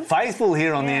 David's faithful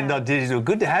here on the N.Digital.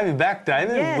 Good to have you back,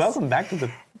 David. Yes. Welcome back to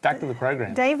the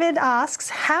program. David asks,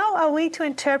 how are we to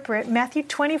interpret Matthew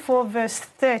 24, verse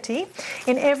 30?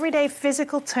 In everyday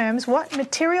physical terms, what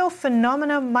material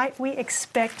phenomena might we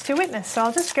expect to witness? So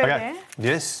I'll just go there.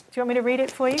 Yes. Do you want me to read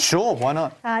it for you? Sure, why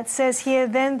not? It says here,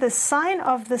 then the sign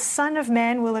of the Son of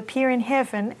Man will appear in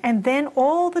heaven, and then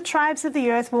all the tribes of the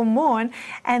earth will mourn,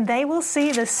 and they will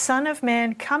see the Son of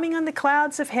Man coming on the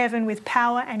clouds of heaven with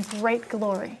power and great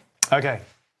glory. Okay.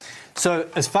 So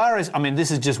as far as,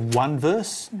 this is just one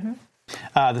verse.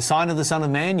 The sign of the Son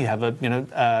of Man, you have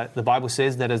the Bible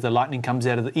says that as the lightning comes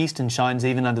out of the east and shines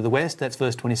even unto the west, that's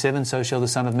verse 27, so shall the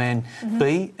Son of Man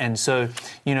be. And so,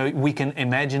 we can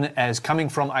imagine it as coming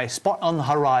from a spot on the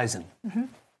horizon.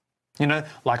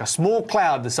 Like a small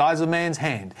cloud the size of a man's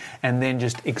hand, and then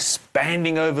just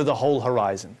expanding over the whole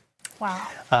horizon.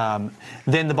 Wow.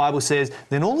 Then the Bible says,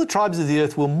 then all the tribes of the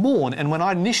earth will mourn. And when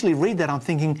I initially read that, I'm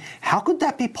thinking, how could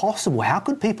that be possible? How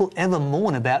could people ever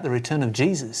mourn about the return of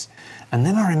Jesus? And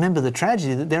then I remember the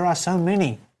tragedy that there are so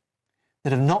many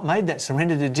that have not made that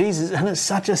surrender to Jesus. And it's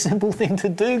such a simple thing to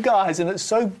do, guys. And it's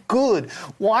so good.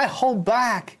 Why hold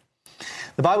back?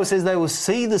 The Bible says they will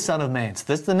see the Son of Man. So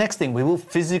that's the next thing. We will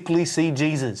physically see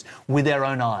Jesus with our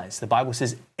own eyes. The Bible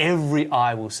says every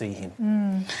eye will see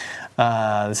him.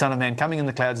 The Son of Man coming in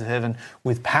the clouds of heaven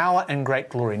with power and great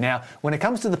glory. Now, when it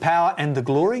comes to the power and the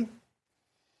glory,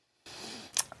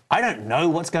 I don't know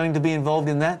what's going to be involved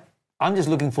in that. I'm just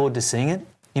looking forward to seeing it.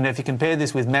 If you compare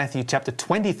this with Matthew chapter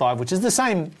 25, which is the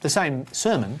same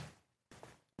sermon,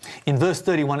 in verse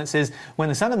 31 it says, when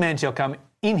the Son of Man shall come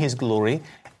in his glory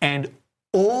and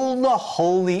all the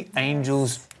holy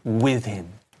angels with him.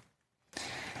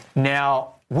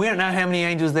 Now, we don't know how many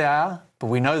angels there are, but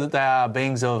we know that they are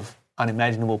beings of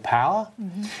unimaginable power,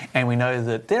 and we know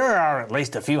that there are at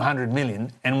least a few 100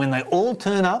 million, and when they all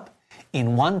turn up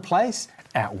in one place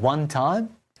at one time,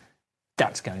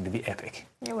 that's going to be epic.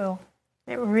 It will.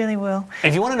 It really will.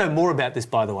 If you want to know more about this,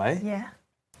 by the way,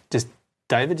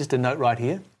 David, just a note right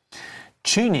here,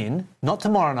 tune in, not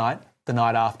tomorrow night, the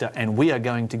night after, and we are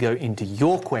going to go into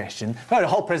your question. I had a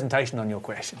whole presentation on your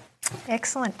question.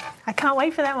 Excellent. I can't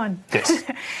wait for that one. Yes.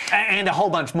 And a whole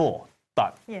bunch more.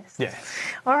 But, yes. Yeah.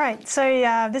 All right. So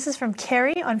this is from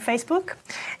Kerry on Facebook,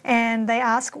 and they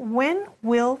ask, when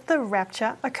will the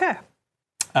rapture occur?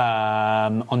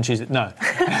 On Tuesday. No.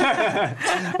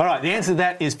 All right. The answer to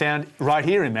that is found right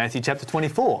here in Matthew chapter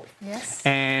 24. Yes.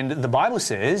 And the Bible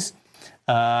says,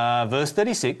 verse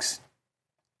 36,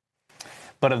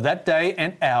 but of that day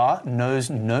and hour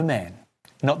knows no man,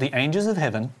 not the angels of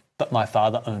heaven, but my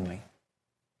Father only.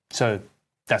 So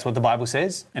that's what the Bible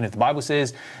says. And if the Bible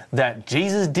says that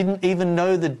Jesus didn't even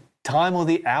know the time or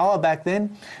the hour back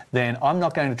then I'm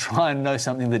not going to try and know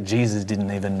something that Jesus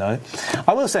didn't even know.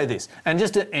 I will say this, and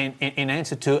just in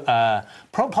answer to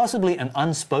possibly an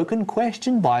unspoken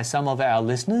question by some of our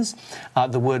listeners,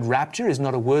 the word rapture is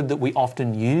not a word that we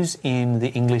often use in the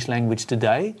English language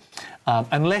today,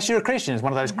 unless you're a Christian. It's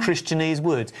one of those Christianese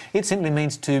words. It simply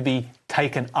means to be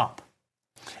taken up.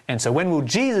 And so when will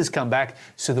Jesus come back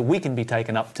so that we can be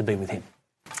taken up to be with him?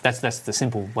 That's the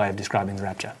simple way of describing the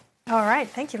rapture. All right,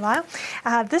 thank you, Lyle.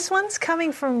 This one's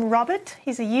coming from Robert.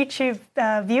 He's a YouTube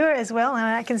viewer as well, and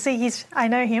I can see I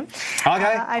know him.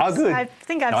 Okay, Good. I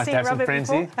think I've seen Robert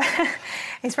before.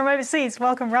 He's from overseas.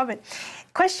 Welcome, Robert.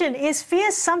 Question, is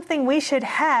fear something we should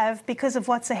have because of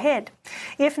what's ahead?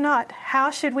 If not,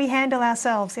 how should we handle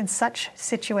ourselves in such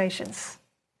situations?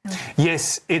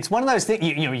 Yes, it's one of those things,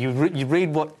 you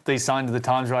read what these signs of the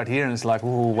times right here and it's like,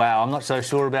 oh, wow, I'm not so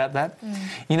sure about that.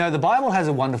 You know, the Bible has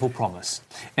a wonderful promise.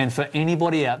 And for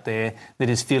anybody out there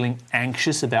that is feeling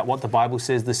anxious about what the Bible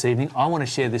says this evening, I want to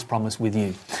share this promise with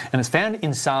you. And it's found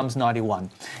in Psalms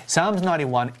 91. Psalms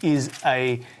 91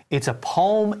 it's a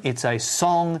poem, it's a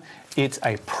song, it's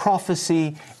a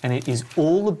prophecy, and it is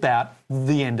all about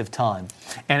the end of time.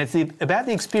 And it's about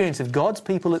the experience of God's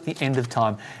people at the end of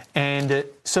time. And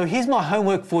so here's my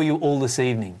homework for you all this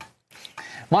evening.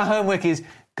 My homework is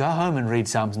go home and read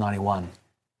Psalms 91.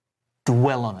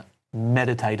 Dwell on it.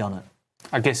 Meditate on it.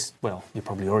 I guess, well, you're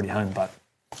probably already home, but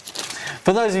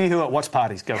for those of you who are at watch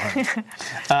parties, go home.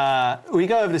 We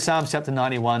go over to Psalms chapter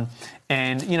 91,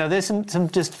 and, you know, there's some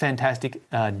just fantastic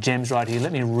gems right here.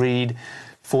 Let me read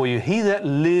for you. He that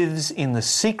lives in the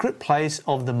secret place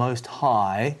of the Most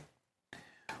High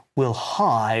will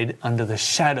hide under the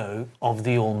shadow of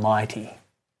the Almighty.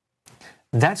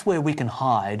 That's where we can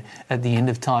hide at the end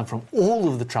of time from all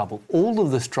of the trouble, all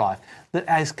of the strife that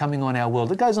is coming on our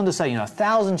world. It goes on to say,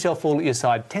 1,000 shall fall at your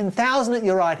side, 10,000 at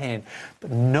your right hand,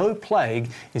 but no plague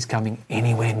is coming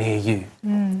anywhere near you.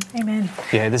 Amen.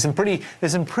 Yeah, there's some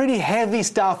pretty heavy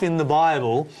stuff in the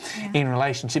Bible in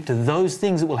relationship to those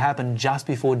things that will happen just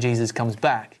before Jesus comes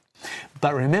back.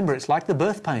 But remember, it's like the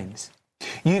birth pains.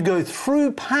 You go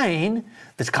through pain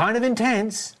that's kind of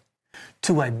intense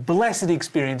to a blessed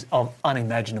experience of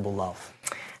unimaginable love.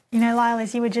 You know, Lyle,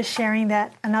 as you were just sharing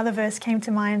that, another verse came to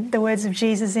mind, the words of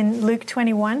Jesus in Luke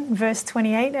 21, verse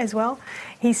 28 as well.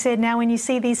 He said, now when you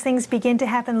see these things begin to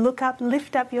happen, look up,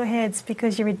 lift up your heads,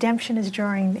 because your redemption is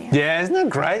drawing near. Yeah, isn't that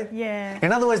great? Yeah.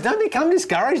 In other words, don't become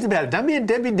discouraged about it. Don't be a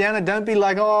Debbie Downer. Don't be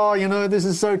like, this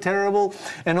is so terrible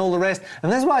and all the rest.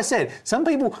 And that's why I said, some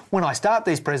people, when I start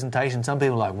these presentations, some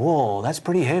people are like, whoa, that's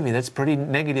pretty heavy. That's pretty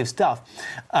negative stuff.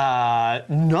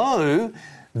 No.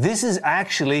 This has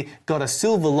actually got a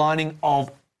silver lining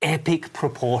of epic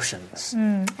proportions.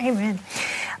 Amen.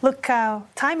 Look,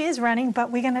 time is running,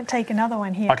 but we're going to take another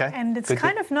one here. Okay. And it's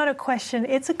kind of not a question,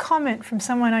 it's a comment from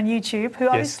someone on YouTube who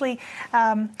obviously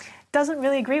doesn't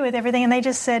really agree with everything, and they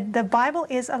just said, the Bible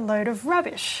is a load of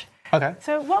rubbish. Okay.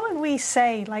 So what would we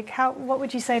say? What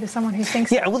would you say to someone who thinks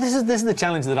well, this is the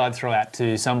challenge that I'd throw out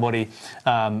to somebody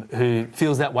who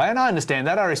feels that way. And I understand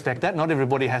that. I respect that. Not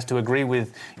everybody has to agree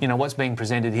with, what's being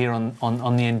presented here on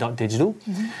the N.Digital.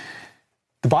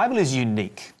 The Bible is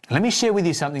unique. Let me share with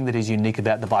you something that is unique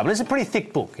about the Bible. It's a pretty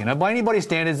thick book. By anybody's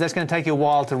standards, that's going to take you a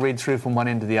while to read through from one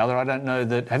end to the other. I don't know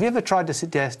that... Have you ever tried to sit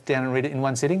down and read it in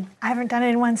one sitting? I haven't done it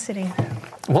in one sitting.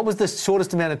 What was the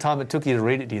shortest amount of time it took you to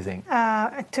read it, do you think?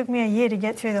 It took me a year to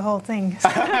get through the whole thing.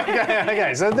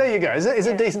 Okay, so there you go. It's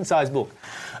a decent-sized book.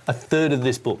 A third of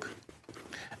this book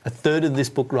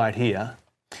right here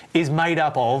is made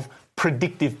up of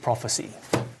predictive prophecy.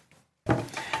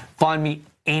 Find me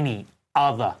any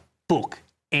other book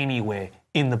anywhere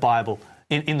in the Bible,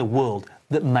 in the world,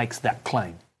 that makes that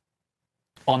claim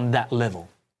on that level.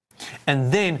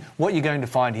 And then what you're going to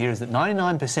find here is that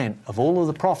 99% of all of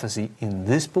the prophecy in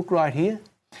this book right here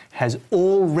has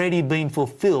already been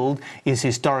fulfilled, is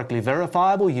historically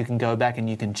verifiable. You can go back and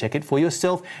you can check it for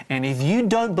yourself. And if you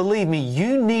don't believe me,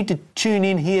 you need to tune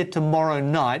in here tomorrow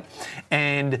night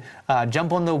and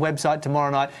jump on the website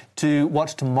tomorrow night to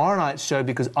watch tomorrow night's show,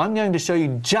 because I'm going to show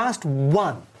you just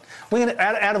one. We're going to,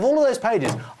 out of all of those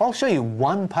pages, I'll show you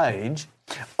one page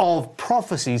of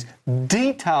prophecies,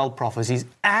 detailed prophecies,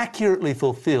 accurately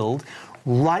fulfilled,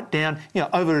 right down,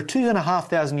 over a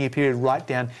 2,500 year period, right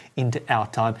down into our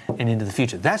time and into the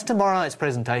future. That's tomorrow night's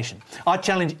presentation. I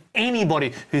challenge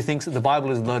anybody who thinks that the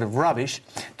Bible is a load of rubbish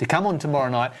to come on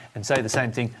tomorrow night and say the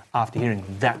same thing after hearing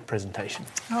that presentation.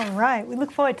 All right. We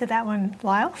look forward to that one,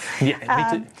 Lyle.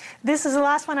 Yeah, me too. This is the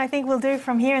last one I think we'll do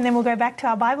from here, and then we'll go back to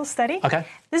our Bible study. Okay.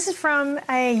 This is from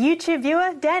a YouTube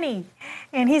viewer, Danny,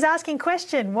 and he's asking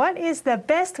question, what is the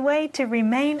best way to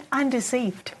remain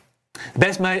undeceived?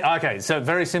 Okay, so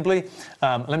very simply,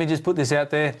 let me just put this out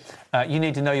there. You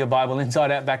need to know your Bible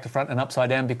inside out, back to front, and upside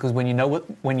down, because when you know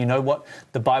what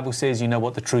the Bible says, you know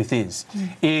what the truth is.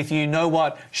 If you know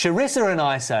what Charissa and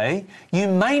I say, you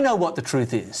may know what the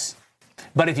truth is.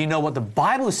 But if you know what the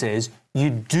Bible says, you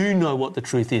do know what the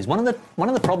truth is. One of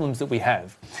the problems that we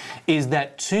have is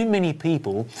that too many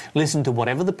people listen to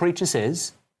whatever the preacher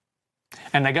says,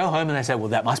 and they go home and they say, well,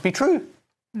 that must be true.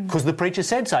 because the preacher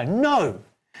said so. No.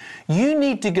 You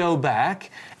need to go back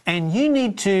and you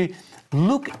need to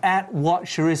look at what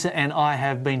Charissa and I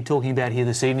have been talking about here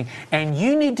this evening, and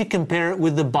you need to compare it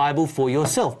with the Bible for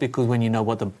yourself, because when you know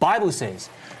what the Bible says,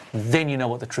 then you know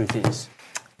what the truth is.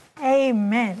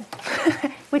 Amen.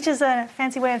 Which is a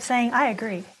fancy way of saying I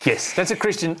agree. Yes, that's a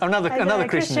Christian, another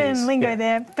Christian lingo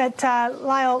there. But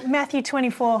Lyle, Matthew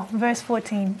 24, verse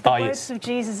 14, the words of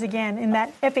Jesus again in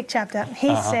that epic chapter.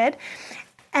 He said,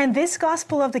 "And this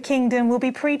gospel of the kingdom will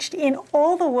be preached in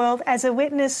all the world as a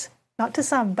witness, not to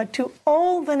some, but to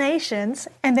all the nations,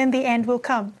 and then the end will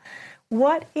come."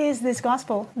 What is this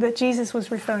gospel that Jesus was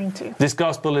referring to? This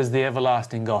gospel is the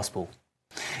everlasting gospel.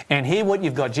 And here what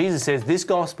you've got, Jesus says, this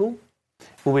gospel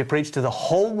will be preached to the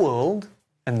whole world,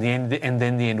 and then the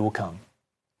end will come.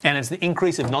 And it's the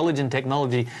increase of knowledge and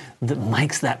technology that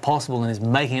makes that possible and is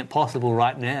making it possible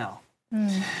right now.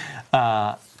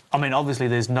 I mean, obviously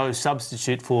there's no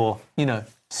substitute for,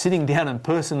 sitting down and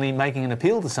personally making an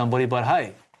appeal to somebody, but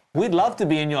hey, we'd love to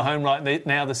be in your home right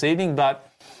now this evening, but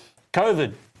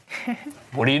COVID,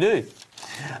 what do you do?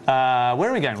 Where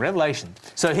are we going? Revelation.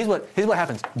 So here's what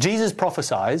happens. Jesus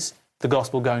prophesies the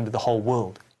gospel going to the whole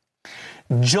world.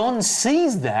 John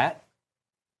sees that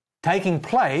taking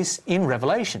place in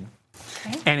Revelation.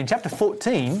 Okay. And in chapter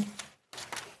 14,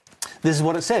 this is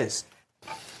what it says.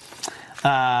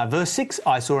 Verse 6,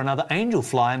 "I saw another angel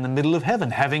fly in the middle of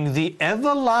heaven, having the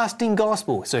everlasting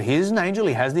gospel." So here's an angel,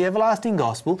 he has the everlasting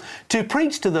gospel, "to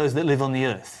preach to those that live on the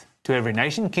earth, to every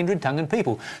nation, kindred, tongue, and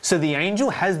people." So the angel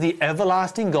has the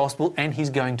everlasting gospel and he's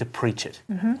going to preach it.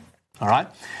 All right?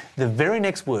 The very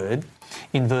next word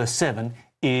in verse 7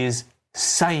 is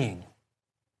saying.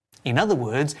 In other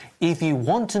words, if you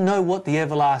want to know what the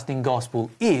everlasting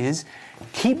gospel is,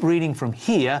 keep reading from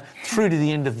here through to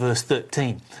the end of verse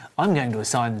 13. I'm going to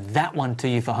assign that one to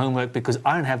you for homework because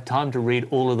I don't have time to read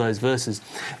all of those verses,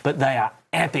 but they are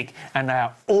epic and they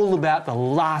are all about the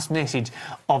last message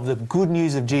of the good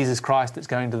news of Jesus Christ that's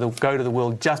going to go to the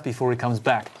world just before he comes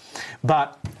back.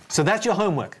 So that's your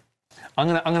homework. I'm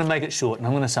going to make it short and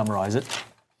I'm going to summarize it.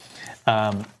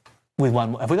 With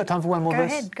one more. Have we got time for one more verse?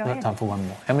 Go ahead. We've got time for one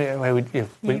more.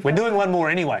 We're doing one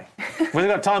more anyway, whether we've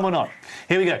got time or not.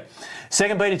 Here we go.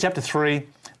 2 Peter chapter 3,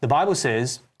 the Bible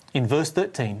says in verse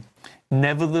 13,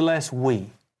 "Nevertheless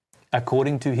we,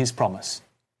 according to his promise,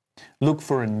 look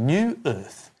for a new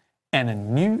earth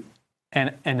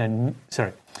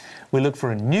we look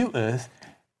for a new earth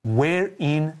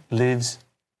wherein lives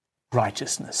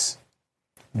righteousness."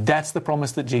 That's the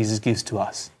promise that Jesus gives to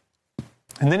us.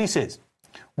 And then he says,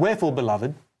 "Wherefore,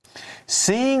 beloved,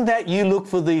 seeing that you look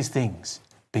for these things,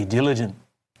 be diligent,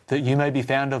 that you may be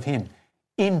found of him,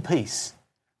 in peace,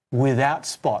 without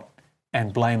spot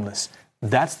and blameless."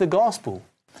 That's the gospel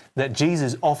that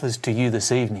Jesus offers to you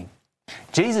this evening.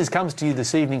 Jesus comes to you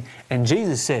this evening and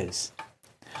Jesus says,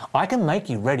 I can make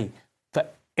you ready for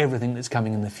everything that's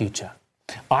coming in the future.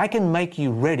 I can make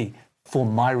you ready for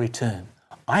my return.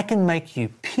 I can make you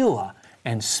pure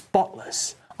and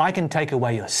spotless. I can take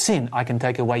away your sin. I can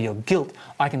take away your guilt.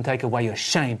 I can take away your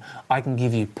shame. I can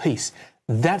give you peace.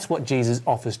 That's what Jesus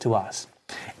offers to us.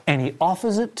 And he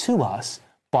offers it to us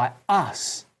by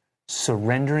us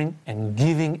surrendering and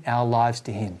giving our lives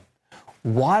to him.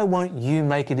 Why won't you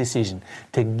make a decision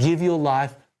to give your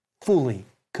life fully,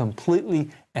 completely,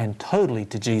 and totally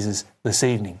to Jesus this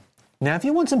evening? Now, if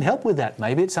you want some help with that,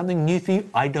 maybe it's something new for you,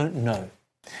 I don't know.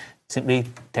 Simply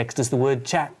text us the word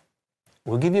chat.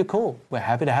 We'll give you a call. We're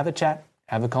happy to have a chat,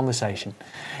 have a conversation,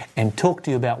 and talk to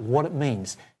you about what it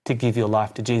means to give your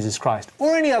life to Jesus Christ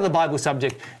or any other Bible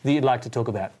subject that you'd like to talk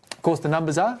about. Of course, the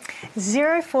numbers are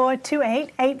 0428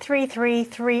 833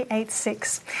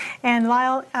 386. And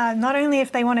Lyle, not only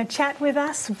if they want to chat with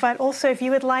us, but also if you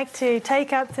would like to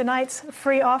take up tonight's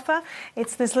free offer,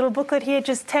 it's this little booklet here.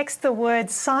 Just text the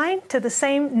word "sign" to the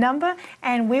same number,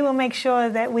 and we will make sure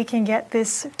that we can get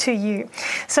this to you.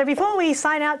 So before we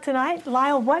sign out tonight,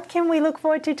 Lyle, what can we look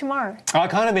forward to tomorrow? I've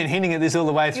kind of been hinting at this all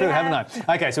the way through, haven't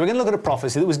I? Okay, so we're going to look at a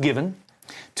prophecy that was given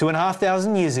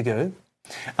 2,500 years ago.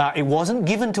 It wasn't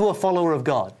given to a follower of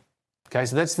God. Okay,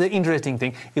 so that's the interesting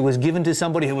thing. It was given to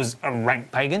somebody who was a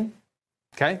rank pagan.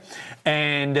 Okay,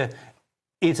 and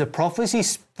it's a prophecy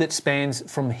that spans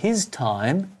from his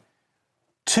time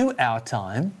to our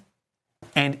time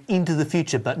and into the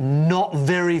future, but not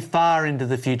very far into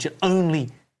the future,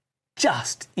 only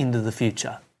just into the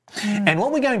future. And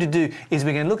what we're going to do is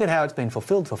we're going to look at how it's been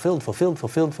fulfilled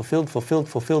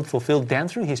down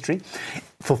through history,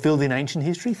 fulfilled in ancient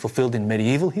history, fulfilled in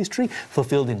medieval history,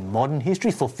 fulfilled in modern history,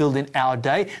 fulfilled in our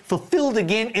day, fulfilled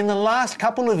again in the last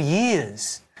couple of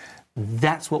years.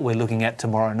 That's what we're looking at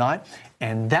tomorrow night,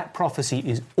 and that prophecy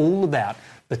is all about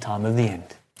the time of the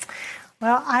end.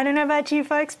 Well, I don't know about you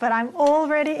folks, but I'm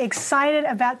already excited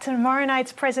about tomorrow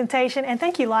night's presentation. And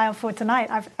thank you, Lyle, for tonight.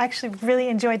 I've actually really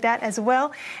enjoyed that as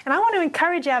well. And I want to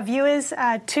encourage our viewers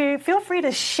to feel free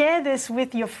to share this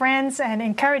with your friends and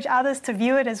encourage others to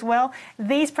view it as well.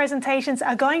 These presentations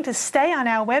are going to stay on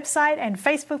our website and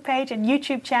Facebook page and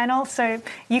YouTube channel, so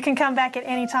you can come back at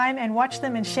any time and watch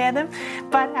them and share them.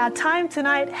 But our time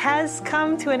tonight has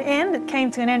come to an end. It came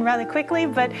to an end rather quickly,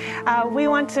 but we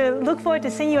want to look forward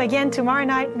to seeing you again tomorrow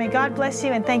night. May God bless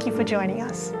you, and thank you for joining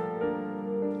us.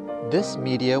 This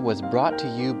media was brought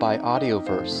to you by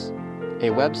Audioverse, a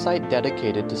website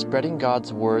dedicated to spreading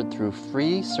God's Word through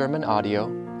free sermon audio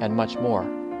and much more.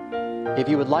 If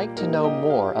you would like to know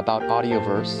more about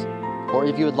Audioverse, or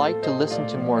if you would like to listen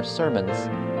to more sermons,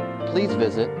 please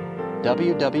visit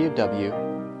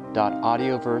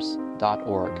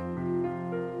www.audioverse.org.